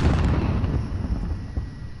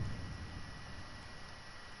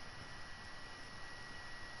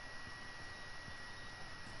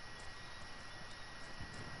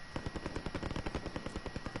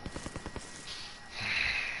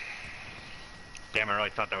 Damn, I really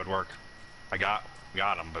thought that would work. I got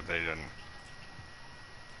them, but they didn't.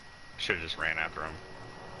 Should've just ran after him.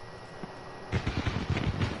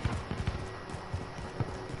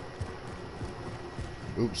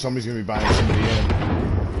 Oops, somebody's gonna be buying somebody in.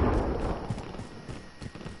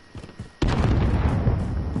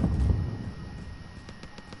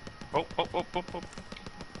 Oh.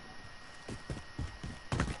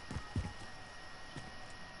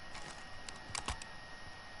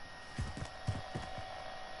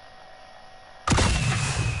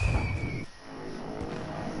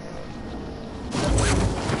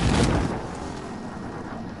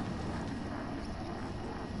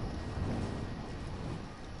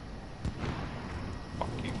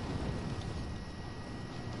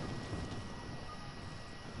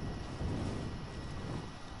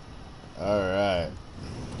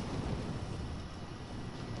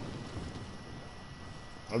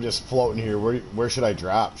 I'm just floating here. Where should I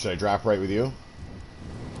drop? Should I drop right with you?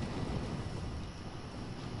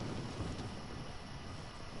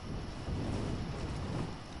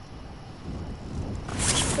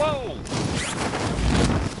 Whoa!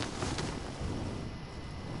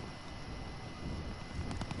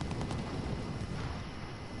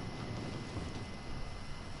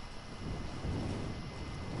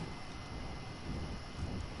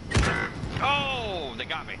 Oh, they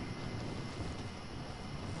got me.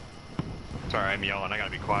 Sorry, I'm yelling. I gotta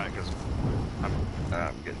be quiet because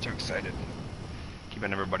I'm getting too excited.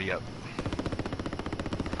 Keeping everybody up.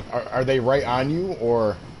 Are they right on you,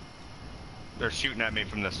 or? They're shooting at me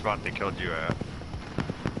from the spot they killed you at.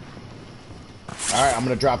 Alright, I'm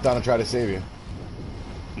gonna drop down and try to save you.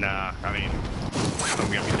 Nah, I mean,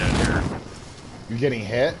 I'm gonna be dead here. You're getting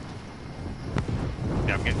hit?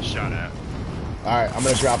 Yeah, I'm getting shot at. Alright, I'm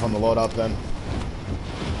gonna drop on the loadout then.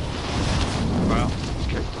 Well,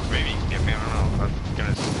 maybe you can get me, I don't know. I'm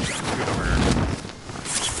gonna scoot over here.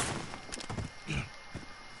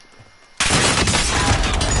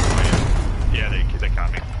 Oh, yeah, they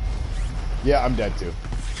caught me. Yeah, I'm dead too.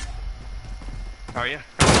 How are you?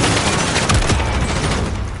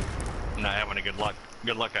 Not having a good luck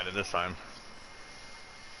at it this time.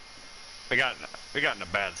 We got in a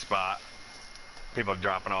bad spot. People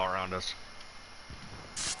dropping all around us.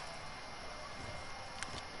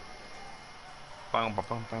 Boom, boom,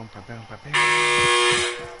 boom, boom, boom, boom, boom.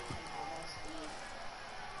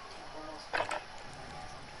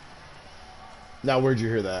 Now, where'd you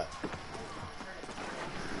hear that?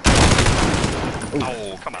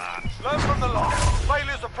 Oh, come on. Learn from the loss.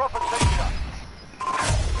 Failure's a proper teacher.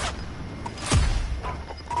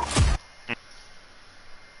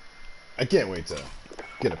 I can't wait to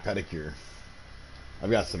get a pedicure. I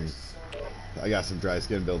got some dry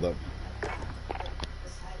skin buildup.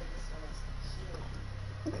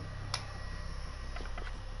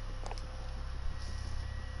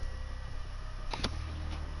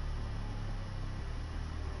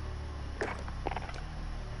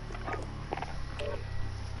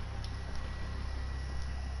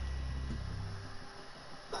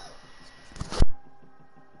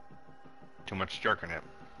 Too much jerking it.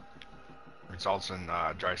 Results in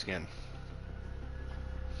dry skin.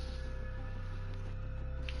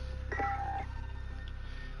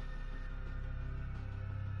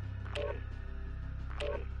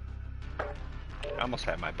 I almost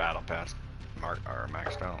had my battle pass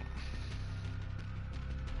maxed out.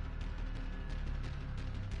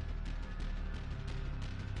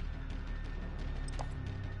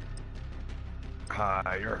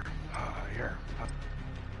 Higher.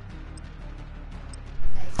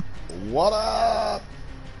 What up?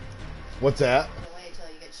 What's that? Wait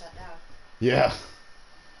until you get shut down. Yeah.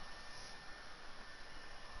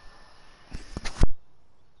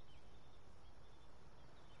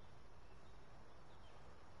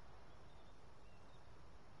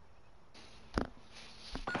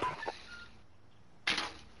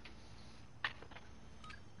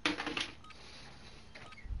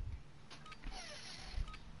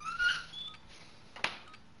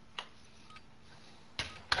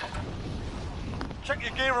 Check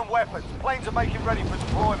your gear and weapons. Planes are making ready for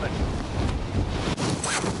deployment.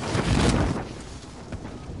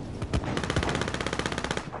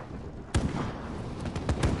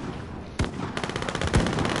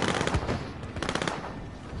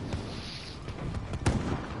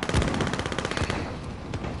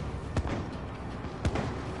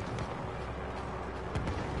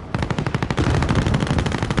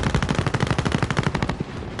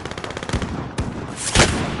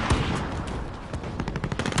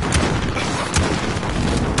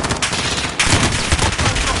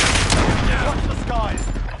 Watch the skies.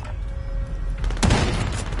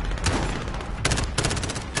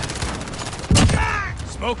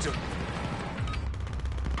 Smoked him.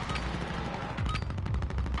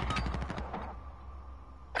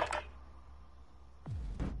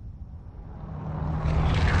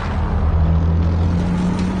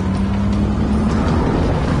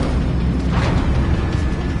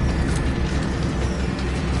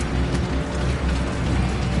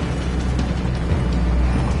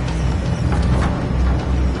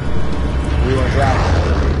 We want to drop.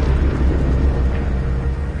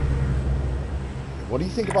 What do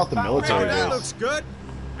you think about the military That base? looks good.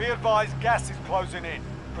 Be advised, gas is closing in.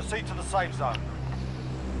 Proceed to the safe zone.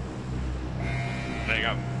 There you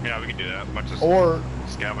go. Yeah, we can do that. A bunch of Or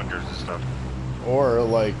scavengers and stuff.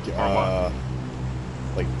 like what?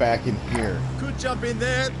 like back in here. Could jump in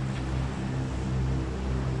there.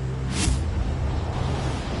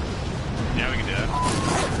 Yeah, we can do that.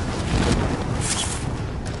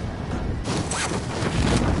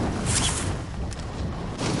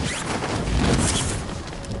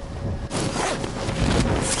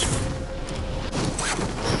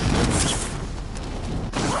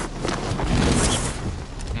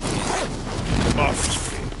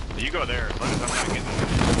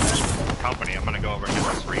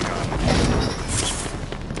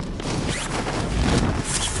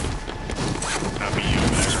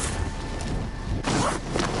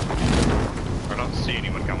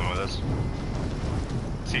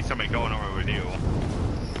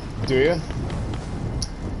 do you?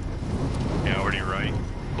 Yeah, over to your right.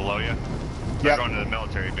 Below you. Yep. They're going to the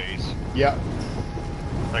military base. Yep.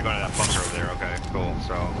 They're going to that bunker over there. Okay, cool.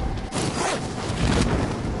 So.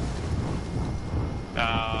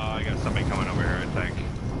 I got somebody coming over here, I think.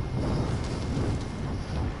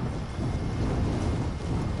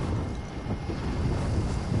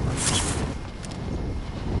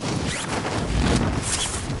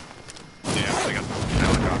 Yeah, they got the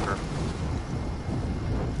helicopter.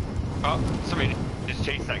 Oh, somebody just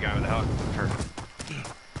chased that guy with the helicopter.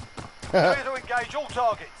 Clear to engage all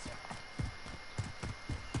targets.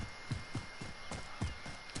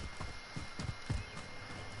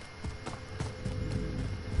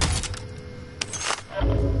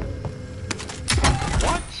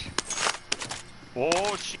 What?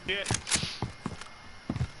 Oh shit.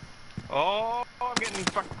 Oh, I'm getting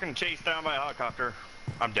fucking chased down by a helicopter.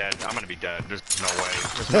 I'm dead. I'm gonna be dead. There's no way.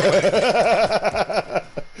 There's no way.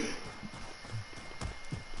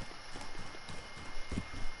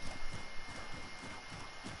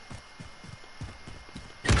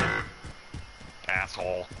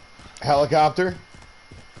 Asshole. Helicopter?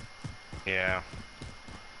 Yeah.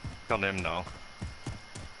 Killed him though.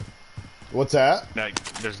 What's that? Like,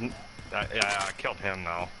 yeah, I killed him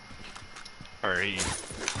though. Or he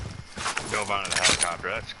dove onto the helicopter.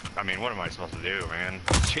 That's, I mean, what am I supposed to do, man?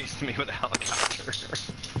 Chased me with a helicopter.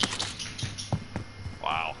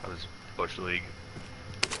 Wow, that was Bush League.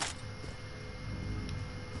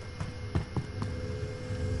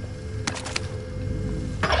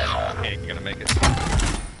 Ain't gonna make it.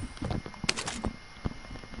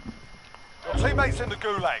 Your teammates in the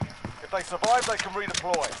gulag. If they survive, they can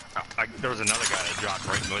redeploy. There was another guy that dropped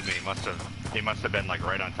right with me. He must have been like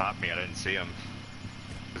right on top of me. I didn't see him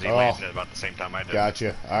because he landed at about the same time I did.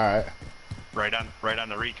 Gotcha. All right. Right on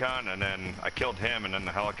the recon, and then I killed him, and then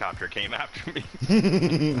the helicopter came after me.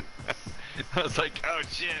 I was like, oh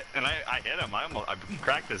shit! And I hit him. I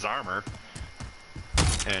cracked his armor,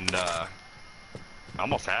 and I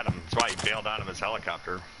almost had him. That's why he bailed out of his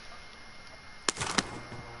helicopter.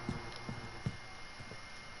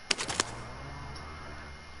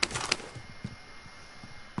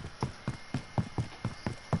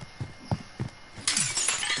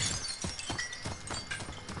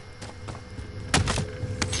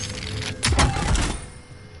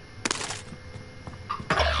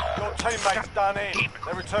 Teammates done in.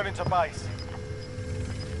 They're returning to base.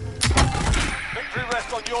 Victory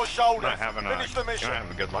rests on your shoulders. Finish the mission. You're not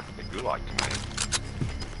having good luck with the gulag tonight.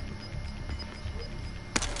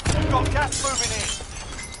 You've got gas moving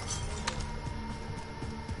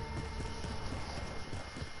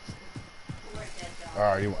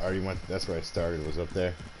in. Already went. That's where I started. Was up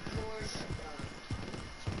there.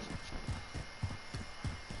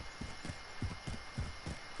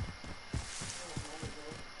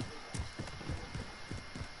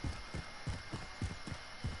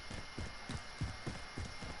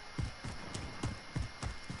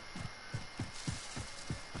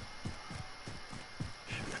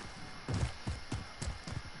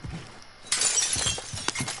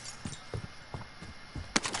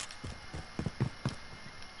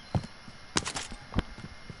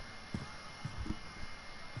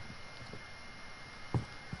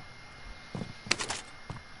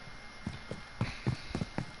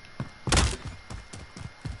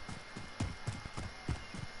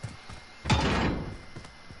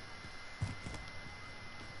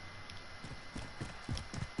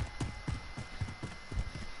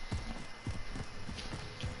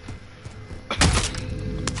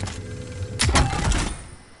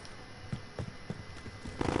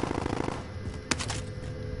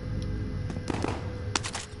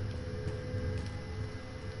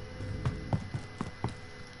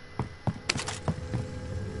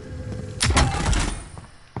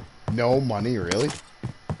 No money, really?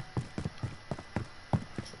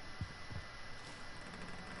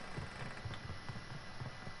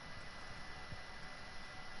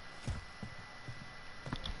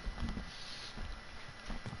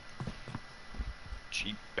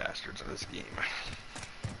 Cheap bastards of this game.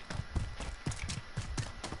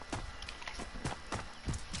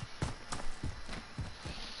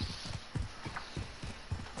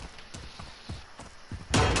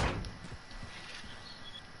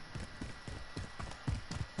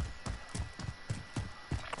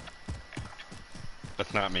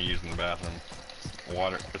 That's not me using the bathroom.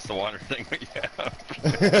 Water. It's the water thing we have.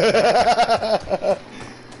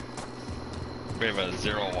 We have a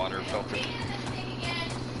zero water filter.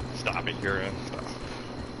 Stop it, you're in. Stop.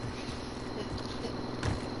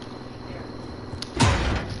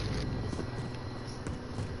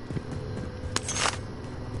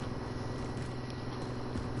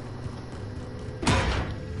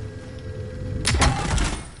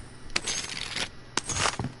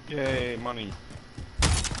 Yay, money.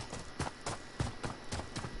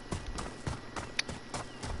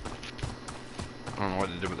 I don't know what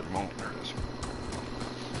to do with the remote. There it is.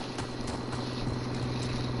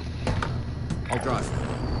 I'll drive.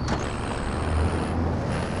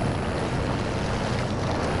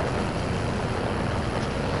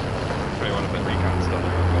 If you want to put recon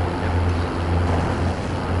stuff,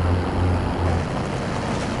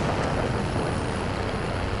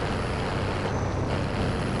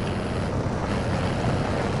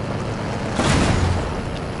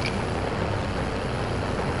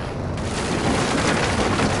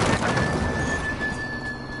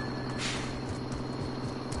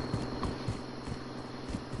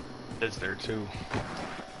 is there too.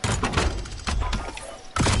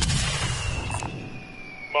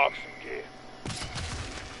 Mark some gear.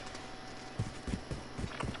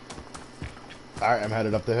 Alright, I'm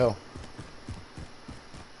headed up the hill.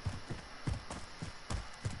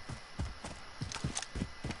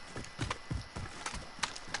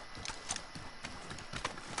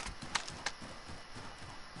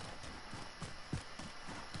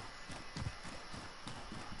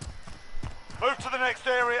 Move to the next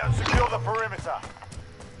area and secure the perimeter.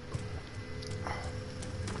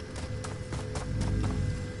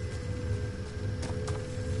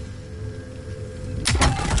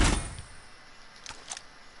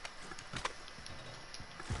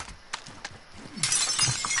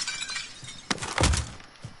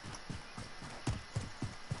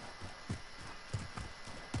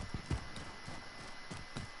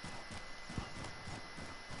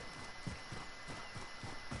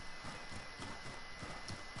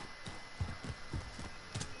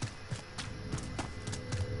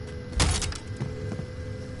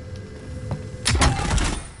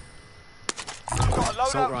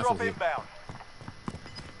 Assault Loadout rifle drop here. inbound.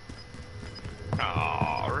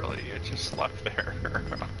 Oh, really? It just left there.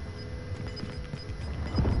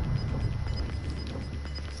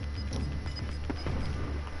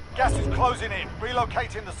 Gas is closing in.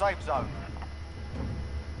 Relocating the safe zone.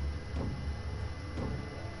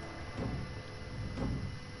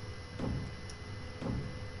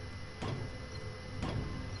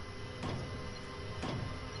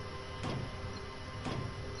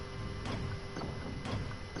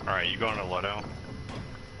 Alright, you going to loadout?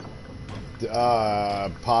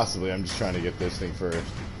 Possibly. I'm just trying to get this thing first.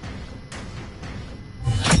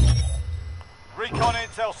 Recon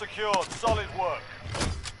intel secured. Solid work.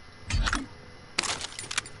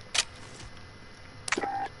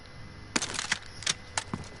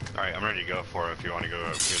 Alright, I'm ready to go for it if you want to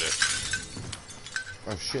go shoot it.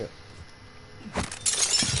 Oh, shit.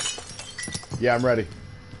 Yeah, I'm ready.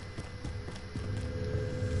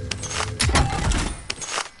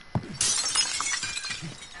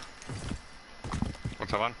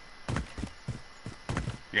 What's up, on?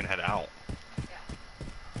 You're gonna head out. Yeah.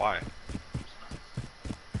 Why?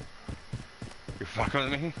 You're fucking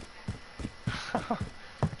with me?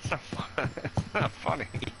 It's not fun. It's not funny.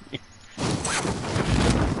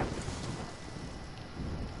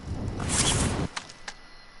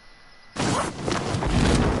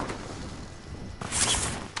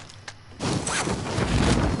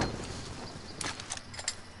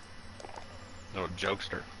 Little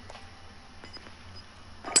jokester.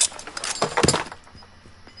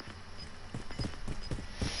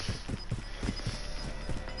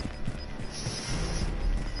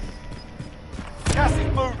 Gas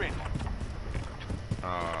is moving.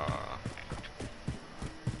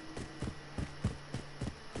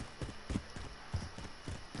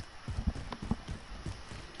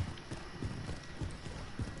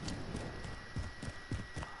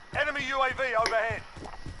 Enemy UAV overhead.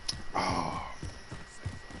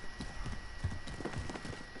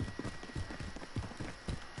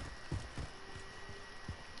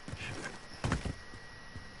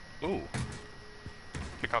 Ooh.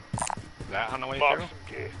 Pick up that on the way Mark through? some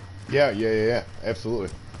gear. Yeah. Absolutely.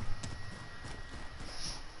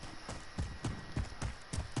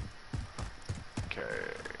 Okay.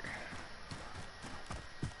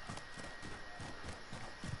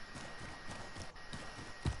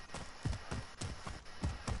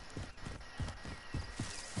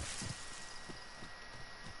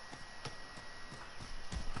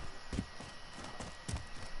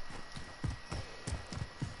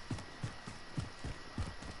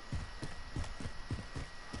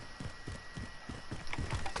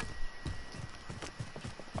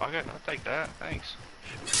 Okay, I'll take that. Thanks.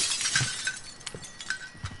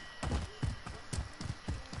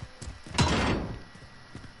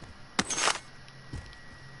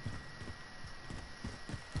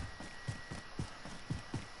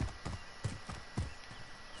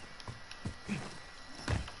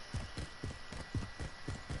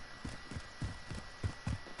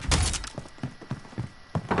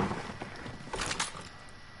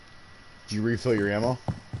 you refill your ammo?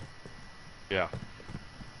 Yeah.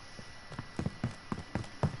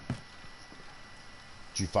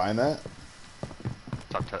 Did you find that?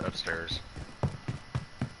 It's up to upstairs.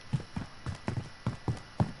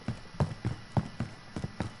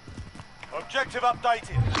 Objective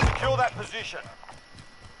updated. Secure that position.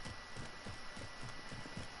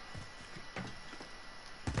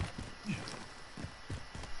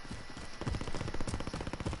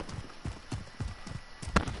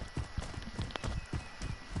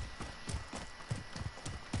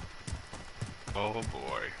 Oh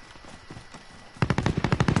boy.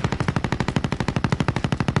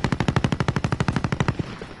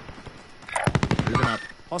 Moving up.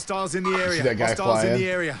 Hostiles in the area. See that guy Hostiles fly in in? the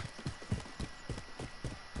area.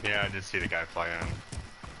 Yeah, I did see the guy fly in.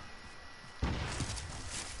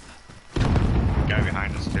 Guy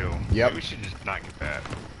behind us too. Yep. Maybe we should just not get that.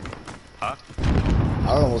 Huh?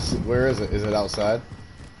 I don't know. Where is it? Is it outside?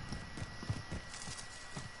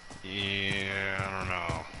 Yeah, I don't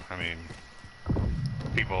know. I mean,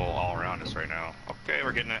 people all around us right now. Okay,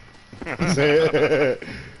 we're getting it.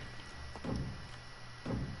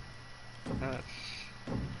 That's...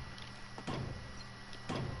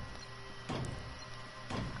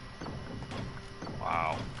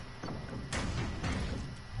 Wow.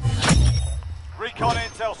 Recon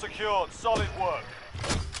intel secured. Solid work.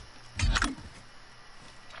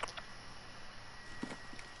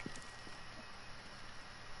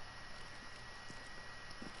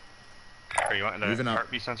 Are you wanting Moving the up.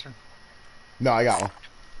 heartbeat sensor? No, I got one.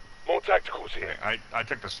 More tacticals here. Okay, I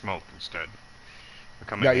took the smoke instead. We're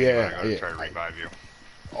coming Yeah, in. yeah, I'm gonna yeah. try to revive you.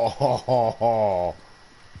 Oh.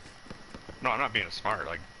 No, I'm not being smart.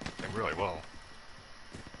 Like, I really will.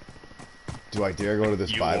 Do I dare go to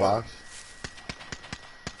this You buy are. box?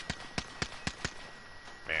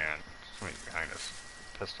 Man, somebody's behind us.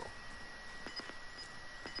 Pistol.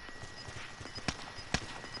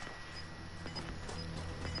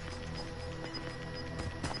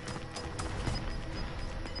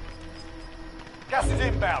 Gas is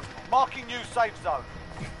inbound. Marking new safe zone.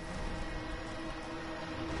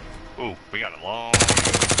 Ooh, we got a long...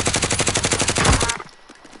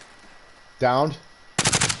 Downed.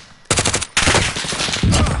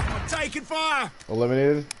 I'm taking fire.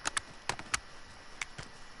 Eliminated.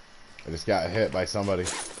 I just got hit by somebody.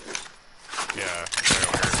 Yeah, right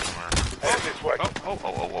over here somewhere. Head this way.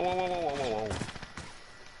 Oh.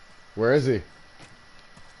 Where is he?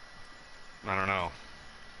 I don't know.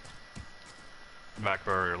 Back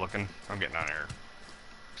where you're looking. I'm getting out of here.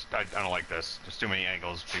 I don't like this. There's too many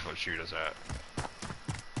angles people to shoot us at.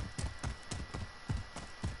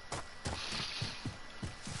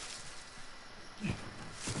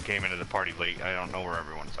 Came into the party late. I don't know where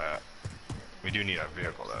everyone's at. We do need a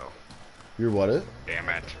vehicle though. You're what it? Damn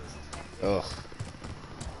it. Ugh.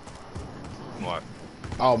 What?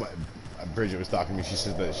 Oh, Bridget was talking to me. She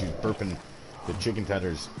said that she's burping the chicken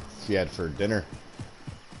tenders she had for dinner.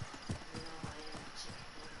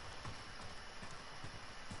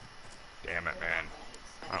 Damn it, man.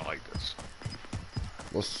 I don't like this.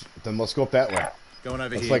 Let's go up that way. Going over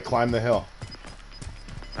Let's here. like climb the hill.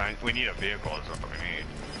 We need a vehicle is what we need.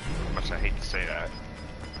 Much I hate to say that.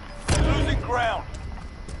 Losing ground.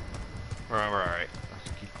 We're alright.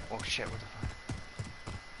 Oh shit, what the fuck?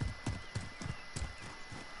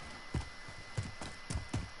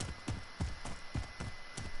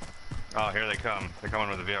 Oh, here they come. They're coming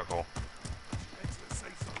with a vehicle.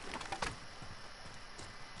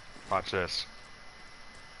 Watch this.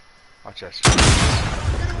 Watch this. Get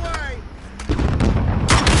away.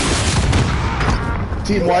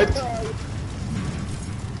 Team wiped.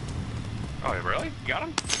 Oh, really? You got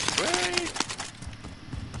him? Wait.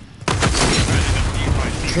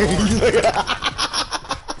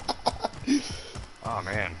 Oh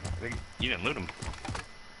man, you didn't loot him.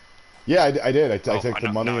 Yeah, I did. I Oh, took the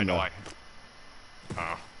know- money no, I and know the... I.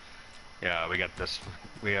 Oh, yeah, we got this.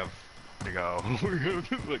 We have to go. We have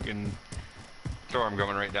the fucking storm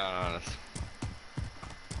coming right down on us.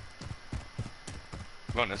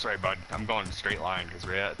 I'm going this way, bud. I'm going straight line because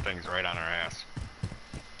we had things right on our ass.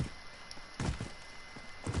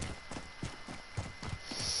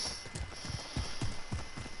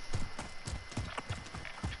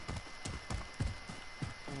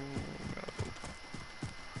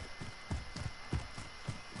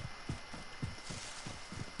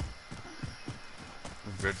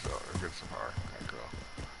 Good so far. Okay,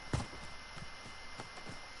 cool.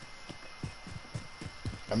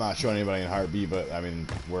 I'm not showing anybody in Heartbeat, but I mean,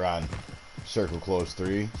 we're on Circle Close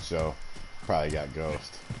 3, so probably got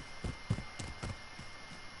Ghost.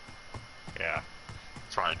 Yeah,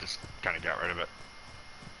 that's why I just kind of got rid of it.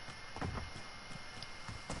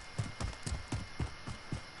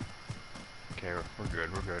 Okay, we're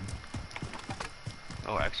good, we're good.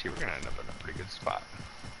 Oh, actually, we're gonna end up in a pretty good spot.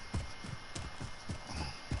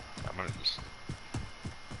 I'm gonna just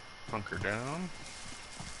hunker down.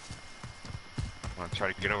 I'm gonna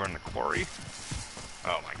try to get over in the quarry.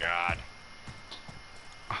 Oh my god.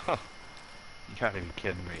 You gotta be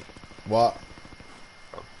kidding me. What?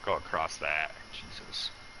 Go across that. Jesus.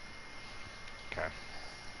 Okay.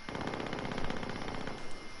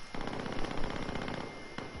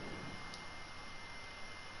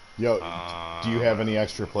 Yo, do you have any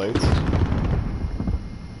extra plates?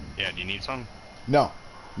 Yeah, do you need some? No.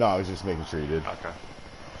 No, I was just making sure you did. Okay.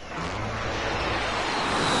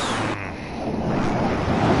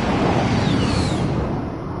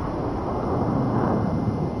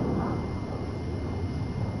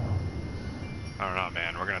 I don't know,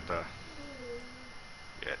 man. We're gonna have to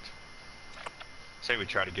get. Say we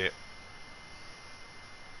try to get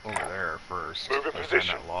over there first. Move in Find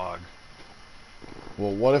position. that log.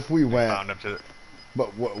 Well, what if we went? Found up to.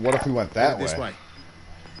 But what if we went that This way.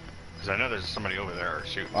 Because I know there's somebody over there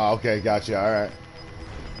shooting. Oh, okay, gotcha. All right.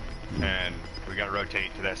 And we gotta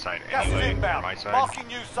rotate to that side Gas is anyway. inbound. My side. Marking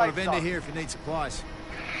you Got a safe vendor zone. here if you need supplies.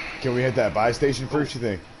 Can we hit that buy station first? You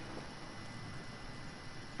think?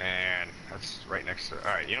 And that's right next to.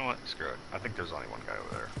 Alright, you know what? Screw it. I think there's only one guy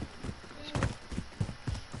over there.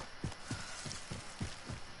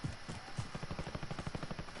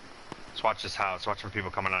 Let's watch this house. Watch for people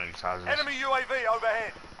coming out of these houses. Enemy UAV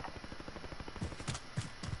overhead.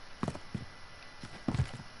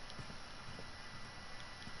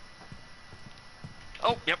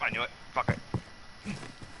 Oh, yep, I knew it. Fuck it.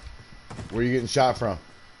 Where are you getting shot from?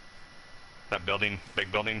 That building,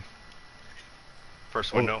 big building.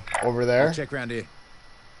 First window. Over there? Check round here.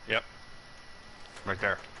 Yep. Right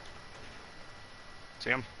there. See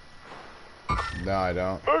him? No, I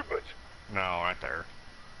don't. Movement. No, right there.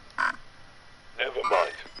 Never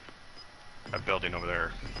mind. That building over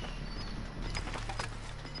there.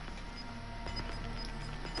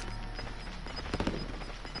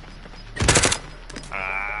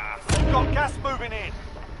 Ah. We've got gas moving in.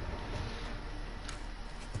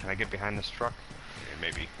 Can I get behind this truck? Yeah,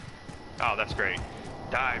 maybe. Oh, that's great.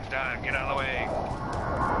 Dive, dive, get out of the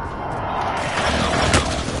way.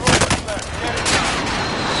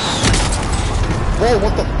 Whoa,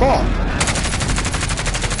 what the fuck?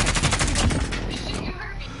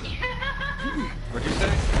 What'd you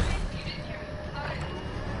say?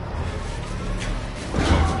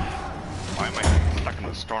 Why am I stuck in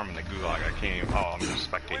the storm in the gulag? I can't even. Oh, I'm just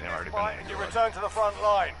spectating. I've already been Fight in and the you gulag. return to the front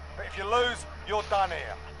line. But if you lose, you're done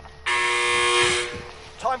here.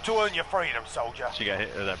 Time to earn your freedom, soldier. She got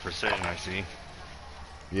hit with that precision, I see.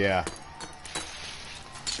 Yeah.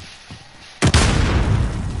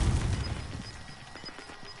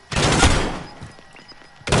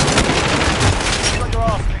 You got your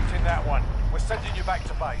ass kicked in that one. We're sending you back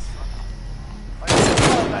to base. I didn't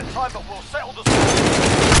start that time, but we'll settle the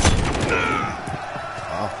score.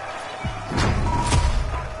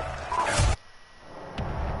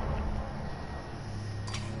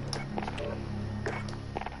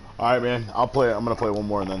 All right, man. I'm gonna play one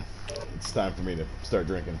more, and then it's time for me to start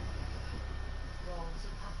drinking.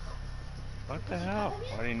 What the hell?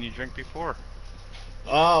 Why didn't you drink before?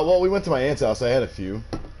 Well, we went to my aunt's house. I had a few.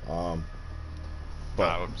 But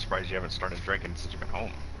I'm surprised you haven't started drinking since you've been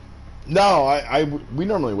home. no, we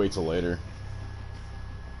normally wait till later.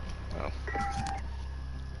 Well,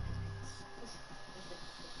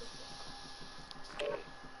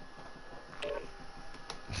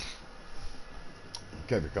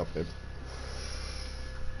 Have your cup, babe.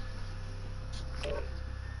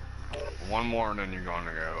 one more and then you're going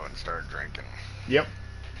to go and start drinking. Yep.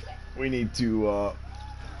 We need to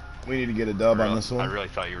get a dub on this one. I really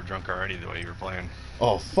thought you were drunk already the way you were playing.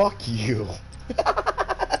 Oh, fuck you.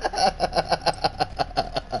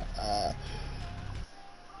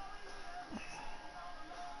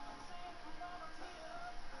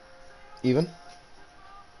 Even?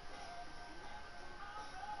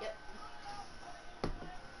 Yep.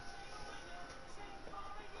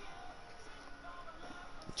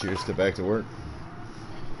 Cheers to back to work.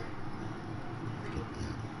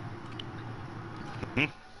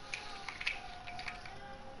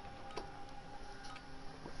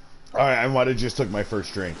 Alright, I might have just took my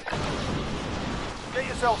first drink. Get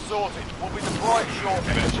yourself sorted. We'll be deployed shortly.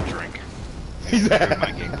 Maybe I should drink. He's Improve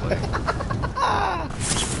my gameplay.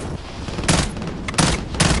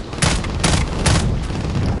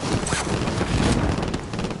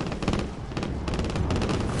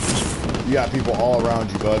 You got people all around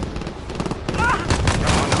you, bud.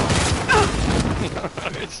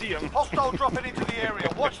 I see him. Hostile dropping into the area.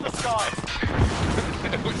 Watch the skies.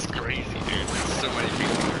 It was crazy, dude. There's so many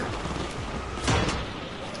people there.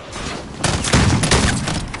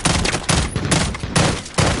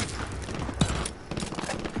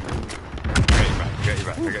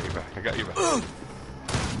 I got you back.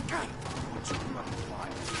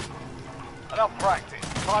 Enough practice.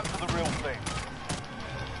 Time for the real thing.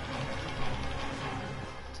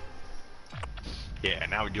 Yeah,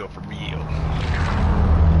 now we do it for real.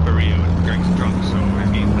 For real. Greg's drunk, so his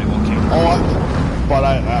gameplay won't change. But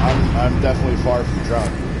I'm definitely far from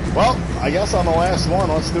drunk. Well, I guess on the last one,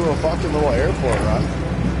 let's do a fucking little airport run.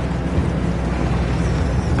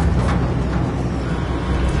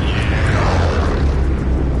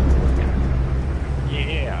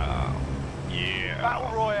 Yeah.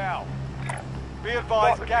 Battle Royale. Be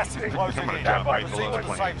advised, gas is closing in. Proceed to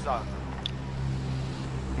the safe zone.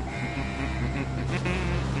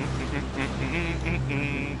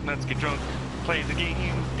 Let's get drunk. Play the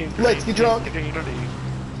game. Let's get drunk.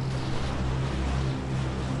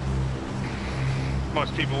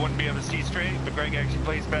 Most people wouldn't be able to see straight, but Greg actually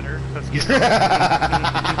plays better. Let's get drunk.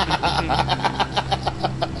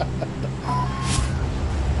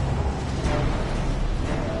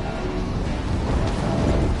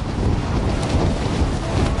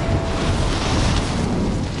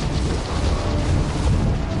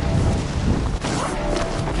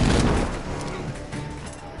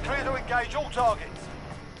 Clear to engage all targets.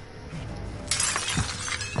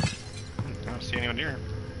 I don't see anyone here.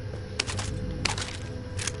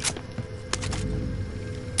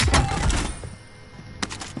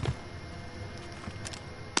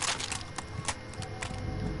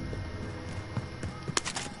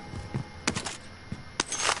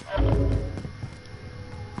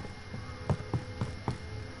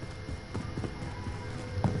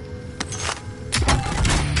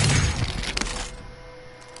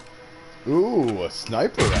 Ooh, a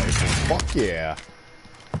sniper rifle. Fuck yeah.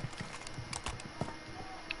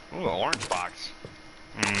 Ooh, an orange box.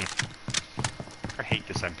 I hate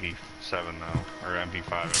this MP7 though, or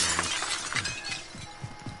MP5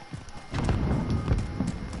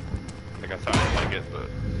 I thought I'd like it, but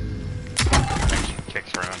it actually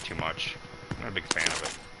kicks around too much. I'm not a big fan of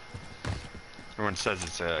it. Everyone says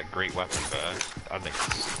it's a great weapon, but I think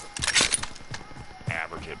it's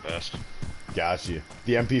average at best. Got you.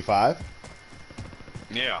 The MP5?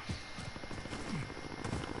 Yeah.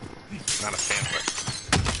 Not a fan of it.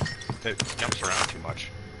 It jumps around too much.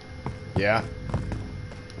 Yeah.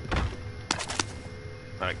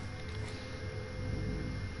 Like,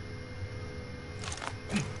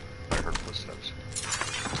 I heard footsteps.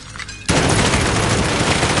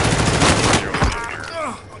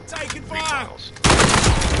 I'm taking fire. Recoils.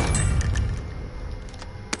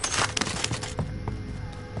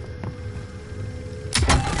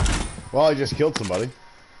 Well, I just killed somebody.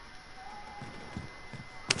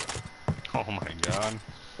 Oh my god.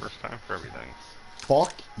 First time for everything.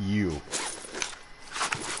 Fuck you.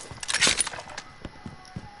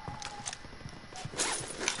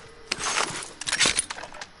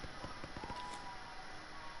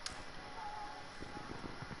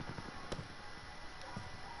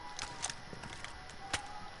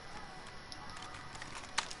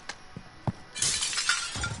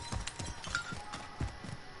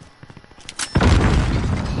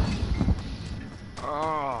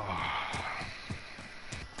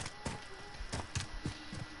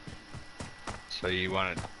 So you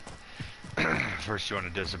wanted first you want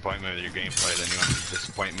to disappoint me with your gameplay, then you want to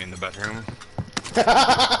disappoint me in the bedroom.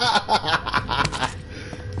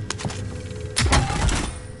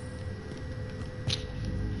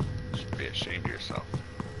 Should be ashamed of yourself.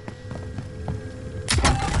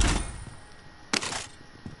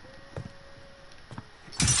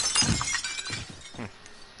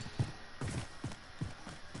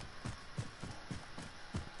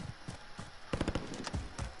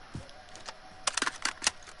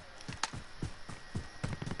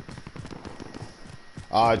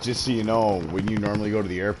 Just so you know, when you normally go to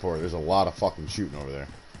the airport, there's a lot of fucking shooting over there.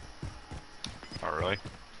 Oh, really?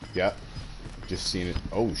 Yep. Just seen it.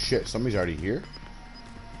 Oh shit, somebody's already here?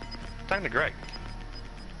 Time to Greg.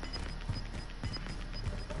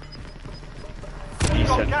 He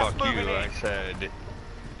said, fuck you. I said,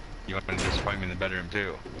 you want to disappoint me in the bedroom,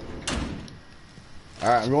 too.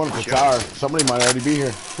 Alright, I'm going up the tower. Somebody might already be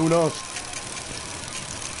here. Who knows?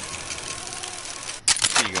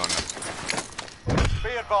 Where you going up? Be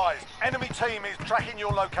advised, enemy team is tracking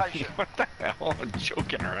your location. What the hell? I'm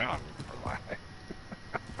joking around. Why?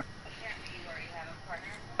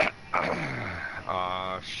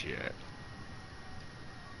 Oh, shit.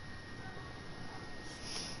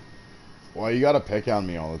 Well, you gotta pick on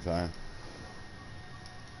me all the time.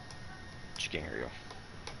 Just can't hear you.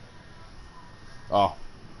 Oh.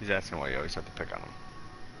 He's asking why you always have to pick on him.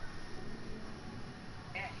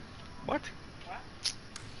 What?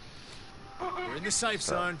 We're in the safe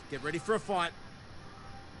zone. Get ready for a fight.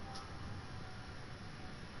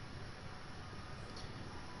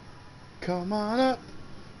 Come on up.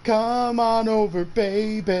 Come on over,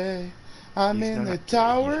 baby. I'm He's in the not gay,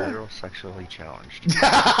 tower. He's heterosexually challenged.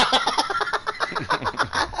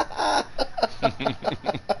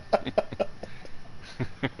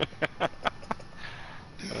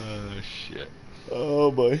 Oh shit.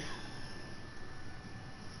 Oh boy.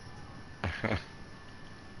 I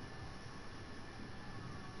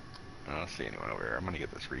don't see anyone over here. I'm gonna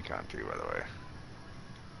get this recon too, by the way.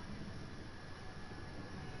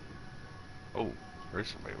 Oh, there's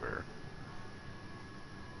somebody over here.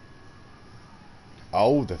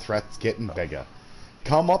 Oh, the threat's getting bigger.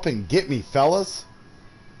 Come up and get me, fellas.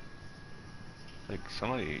 Like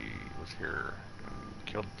somebody was here and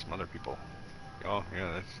killed some other people. Oh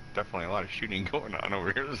yeah, there's definitely a lot of shooting going on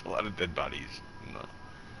over here. There's a lot of dead bodies. No.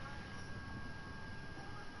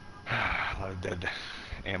 A lot of dead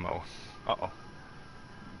ammo. Uh-oh.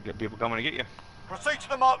 Get people coming to get you. Proceed to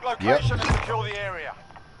the marked location and secure the area.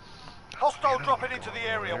 Hostile dropping into the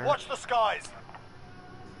area. there. Watch the skies.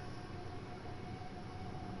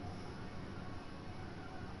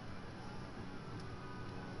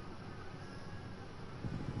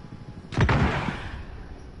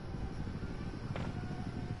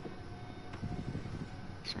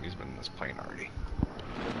 Somebody's been in this plane already.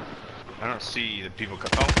 I don't see the people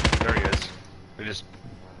come. Oh, there he is.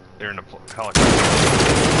 They're in a helicopter.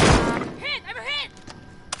 Hit! I'm hit!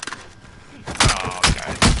 Oh,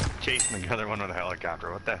 guys. Chasing the other one with a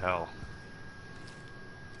helicopter. What the hell?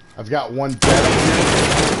 I've got one dead up here.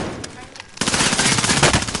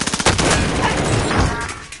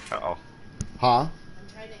 Uh-oh. Huh?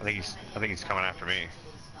 I think he's coming after me.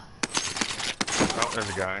 Oh, there's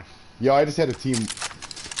a guy. Yo, I just had a team.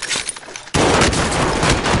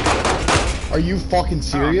 Are you fucking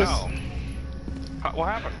serious? Oh, no. What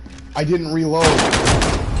happened? I didn't reload.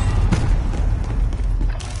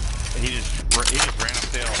 He just ran up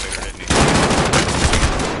the elevator, didn't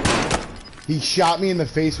he? He shot me in the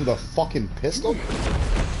face with a fucking pistol?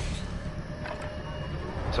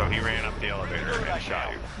 So he ran up the elevator and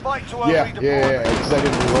shot you. Fight to Yeah, early yeah, deployment. because I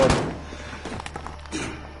didn't reload.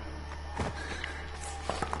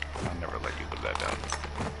 I'll never let you live that down.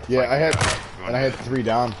 Yeah, I had 3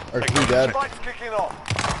 down, or 3 dead. Fight's kicking off.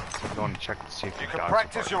 I'm going to check to see if You the can dogs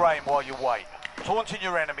practice are your aim while you wait. Taunting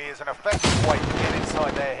your enemy is an effective way to get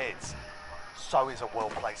inside their heads. So is a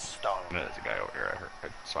well-placed stone. There's a guy over here. I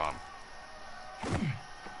saw him.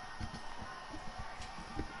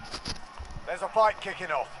 There's a fight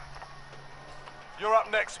kicking off. You're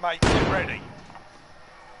up next, mate. Get ready.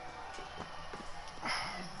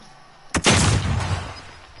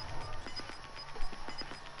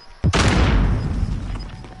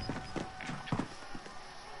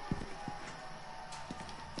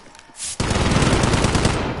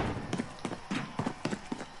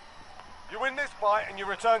 You win this fight and you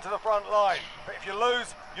return to the front line. But if you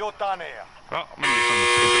lose, you're done here. Oh, I'm going to do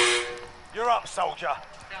something stupid. You're up, soldier.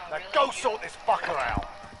 Now go sort this fucker out.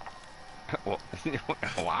 Well,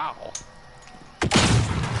 wow.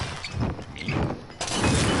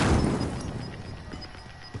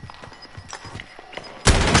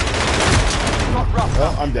 Got rough Oh,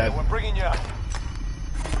 up I'm here. dead. We're bringing you up.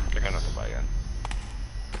 I got nothing by yet.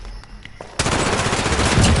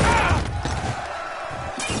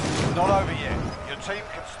 Not over yet. Your team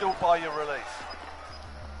can still buy your release.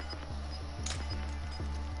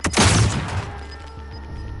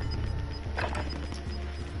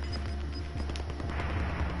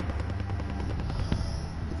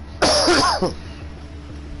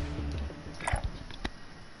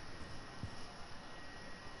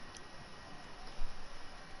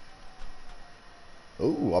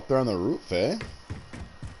 Ooh, up there on the roof, eh?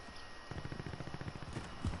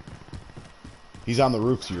 He's on the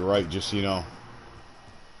roof to your right, just so you know.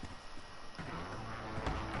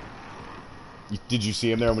 Did you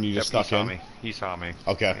see him there when you just Yep, stuck in? me. He saw me.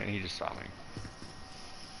 Okay. And he just saw me.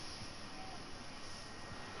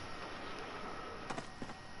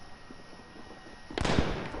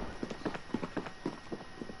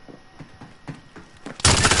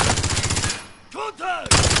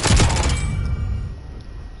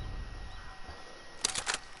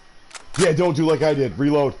 Yeah, don't do like I did.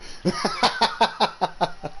 Reload.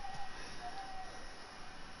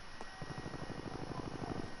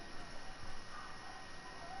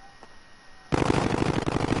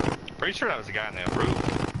 Pretty sure that was the guy on the roof.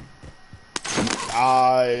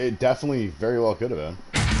 It definitely very well could have been.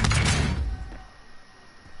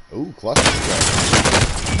 Ooh, cluster strike.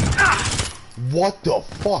 What the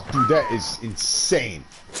fuck, dude? That is insane.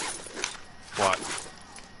 What?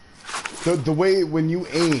 The way when you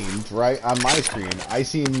aimed, right, on my screen, I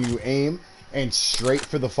seen you aim and straight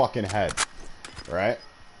for the fucking head. Right?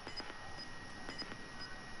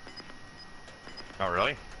 Oh,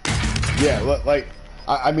 really? Yeah, like,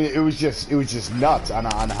 I mean, it was just nuts on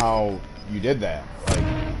how you did that. Like,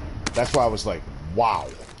 that's why I was like, wow.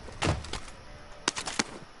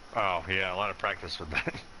 Oh, yeah, a lot of practice with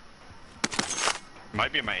that.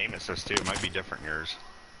 Might be my aim assist, too. It might be different yours.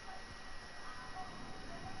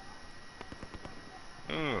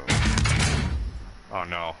 Ooh. Oh,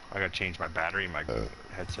 no. I gotta change my battery in my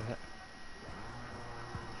headset.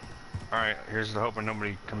 Alright, here's the hoping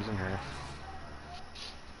nobody comes in here.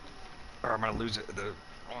 Or I'm gonna lose it at the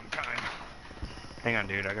wrong time. Hang on,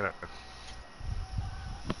 dude. I gotta...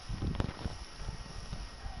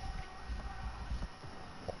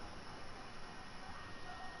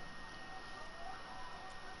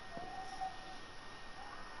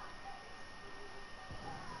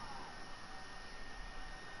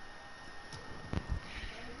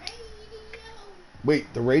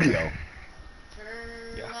 Wait, the radio.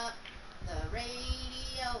 Turn up the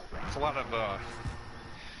radio. It's a lot of,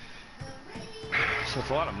 So it's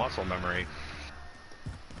a lot of muscle memory.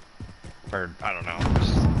 Or, I don't know.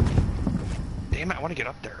 Just... Damn it, I want to get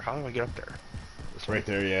up there. How do I get up there? It's right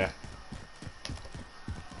there, yeah.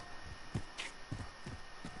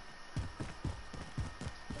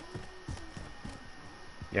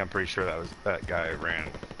 Yeah, I'm pretty sure that guy ran.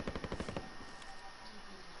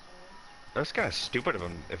 That's kind of stupid of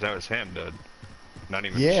him, if that was him, to not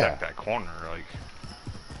even check that corner, like...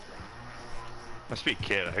 Must be a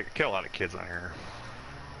kid. I kill a lot of kids on here.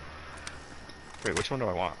 Wait, which one do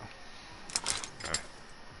I want? Okay.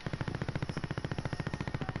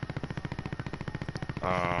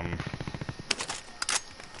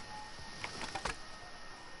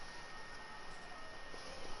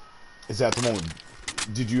 Is that the one?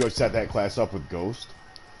 Did you set that class up with Ghost?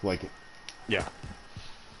 Like, yeah.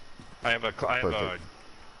 I have an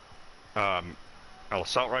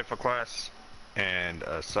assault rifle class and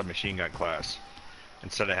a submachine gun class.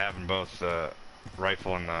 Instead of having both the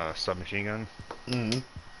rifle and the submachine gun and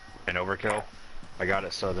overkill, I got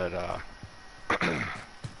it so that I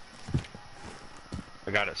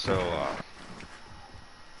got it so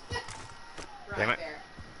damn it.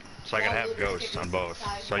 So I can have ghosts on both.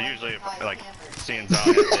 So usually, if like seeing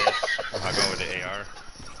zombies, I go with the AR.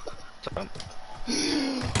 So,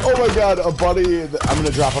 oh my god, a buddy! I'm gonna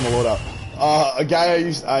drop on the loadout. A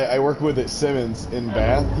guy I work with at Simmons in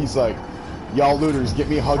Bath. He's like, y'all looters, get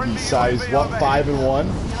me Huggies size what 5 and 1.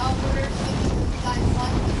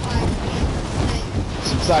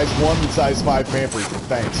 Some size 1 and size 5 Pampers.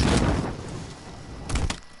 Thanks.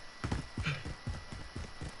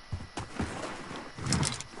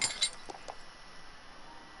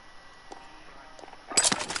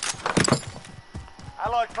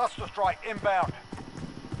 Allied cluster strike inbound.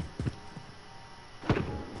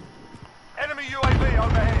 Enemy UAV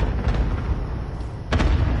overhead.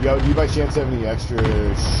 Yo, do you by chance have any extra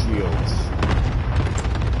shields?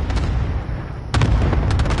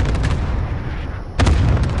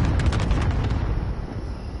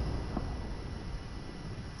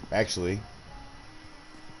 Actually,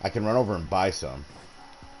 I can run over and buy some.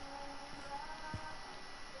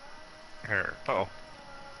 here. Uh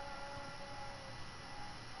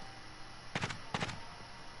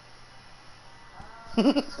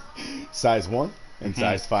oh. Size 1 and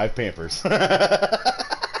size 5 Pampers.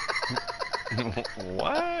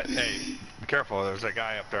 What? Hey, be careful. There's a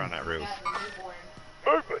guy up there on that roof.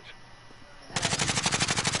 Movement.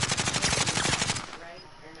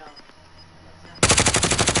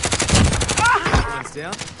 One's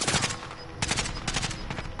down.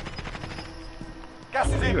 Gas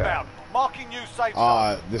is inbound. Marking new safe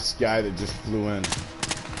zone. This guy that just flew in.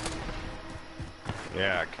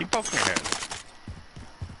 Yeah, keep poking your head.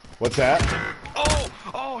 What's that?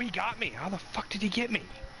 Oh, he got me. How the fuck did he get me?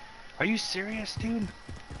 Are you serious, dude?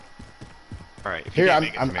 All right. Here, I'm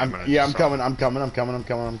coming. Hurry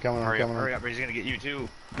up, he's gonna get you too.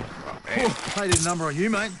 Oh, hey. I did a number on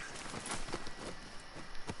you, mate.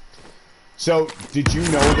 So, did you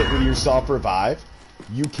know that when you self-revive,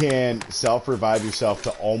 you can self-revive yourself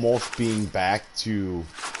to almost being back to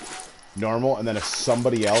normal, and then if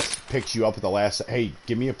somebody else picks you up at the last... Hey,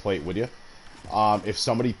 give me a plate, would you? If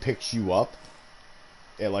somebody picks you up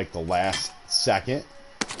at, like, the last second,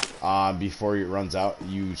 before it runs out,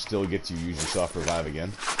 you still get to use your self-revive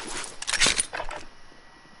again.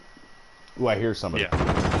 Ooh, I hear somebody.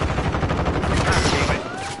 Yeah.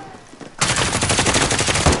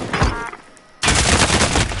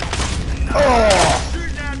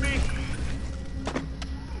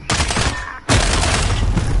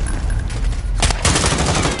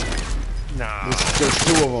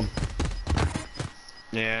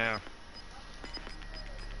 Yeah.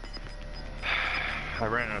 I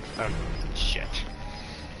ran out of shit.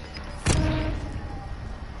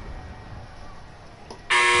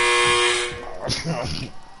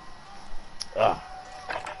 Ah.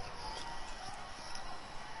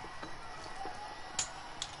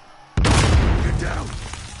 Get down.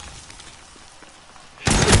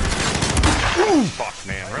 Fuck,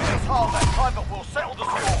 man, really? It's hard that time, but we'll settle the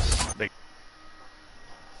score. They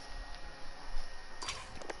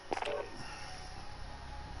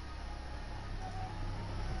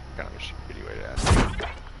kind of a shitty way to ask.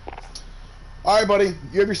 All right, buddy.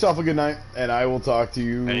 You have yourself a good night, and I will talk to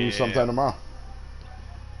you Hey, sometime tomorrow.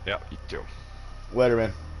 Yeah, you too. Later,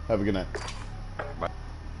 man. Have a good night.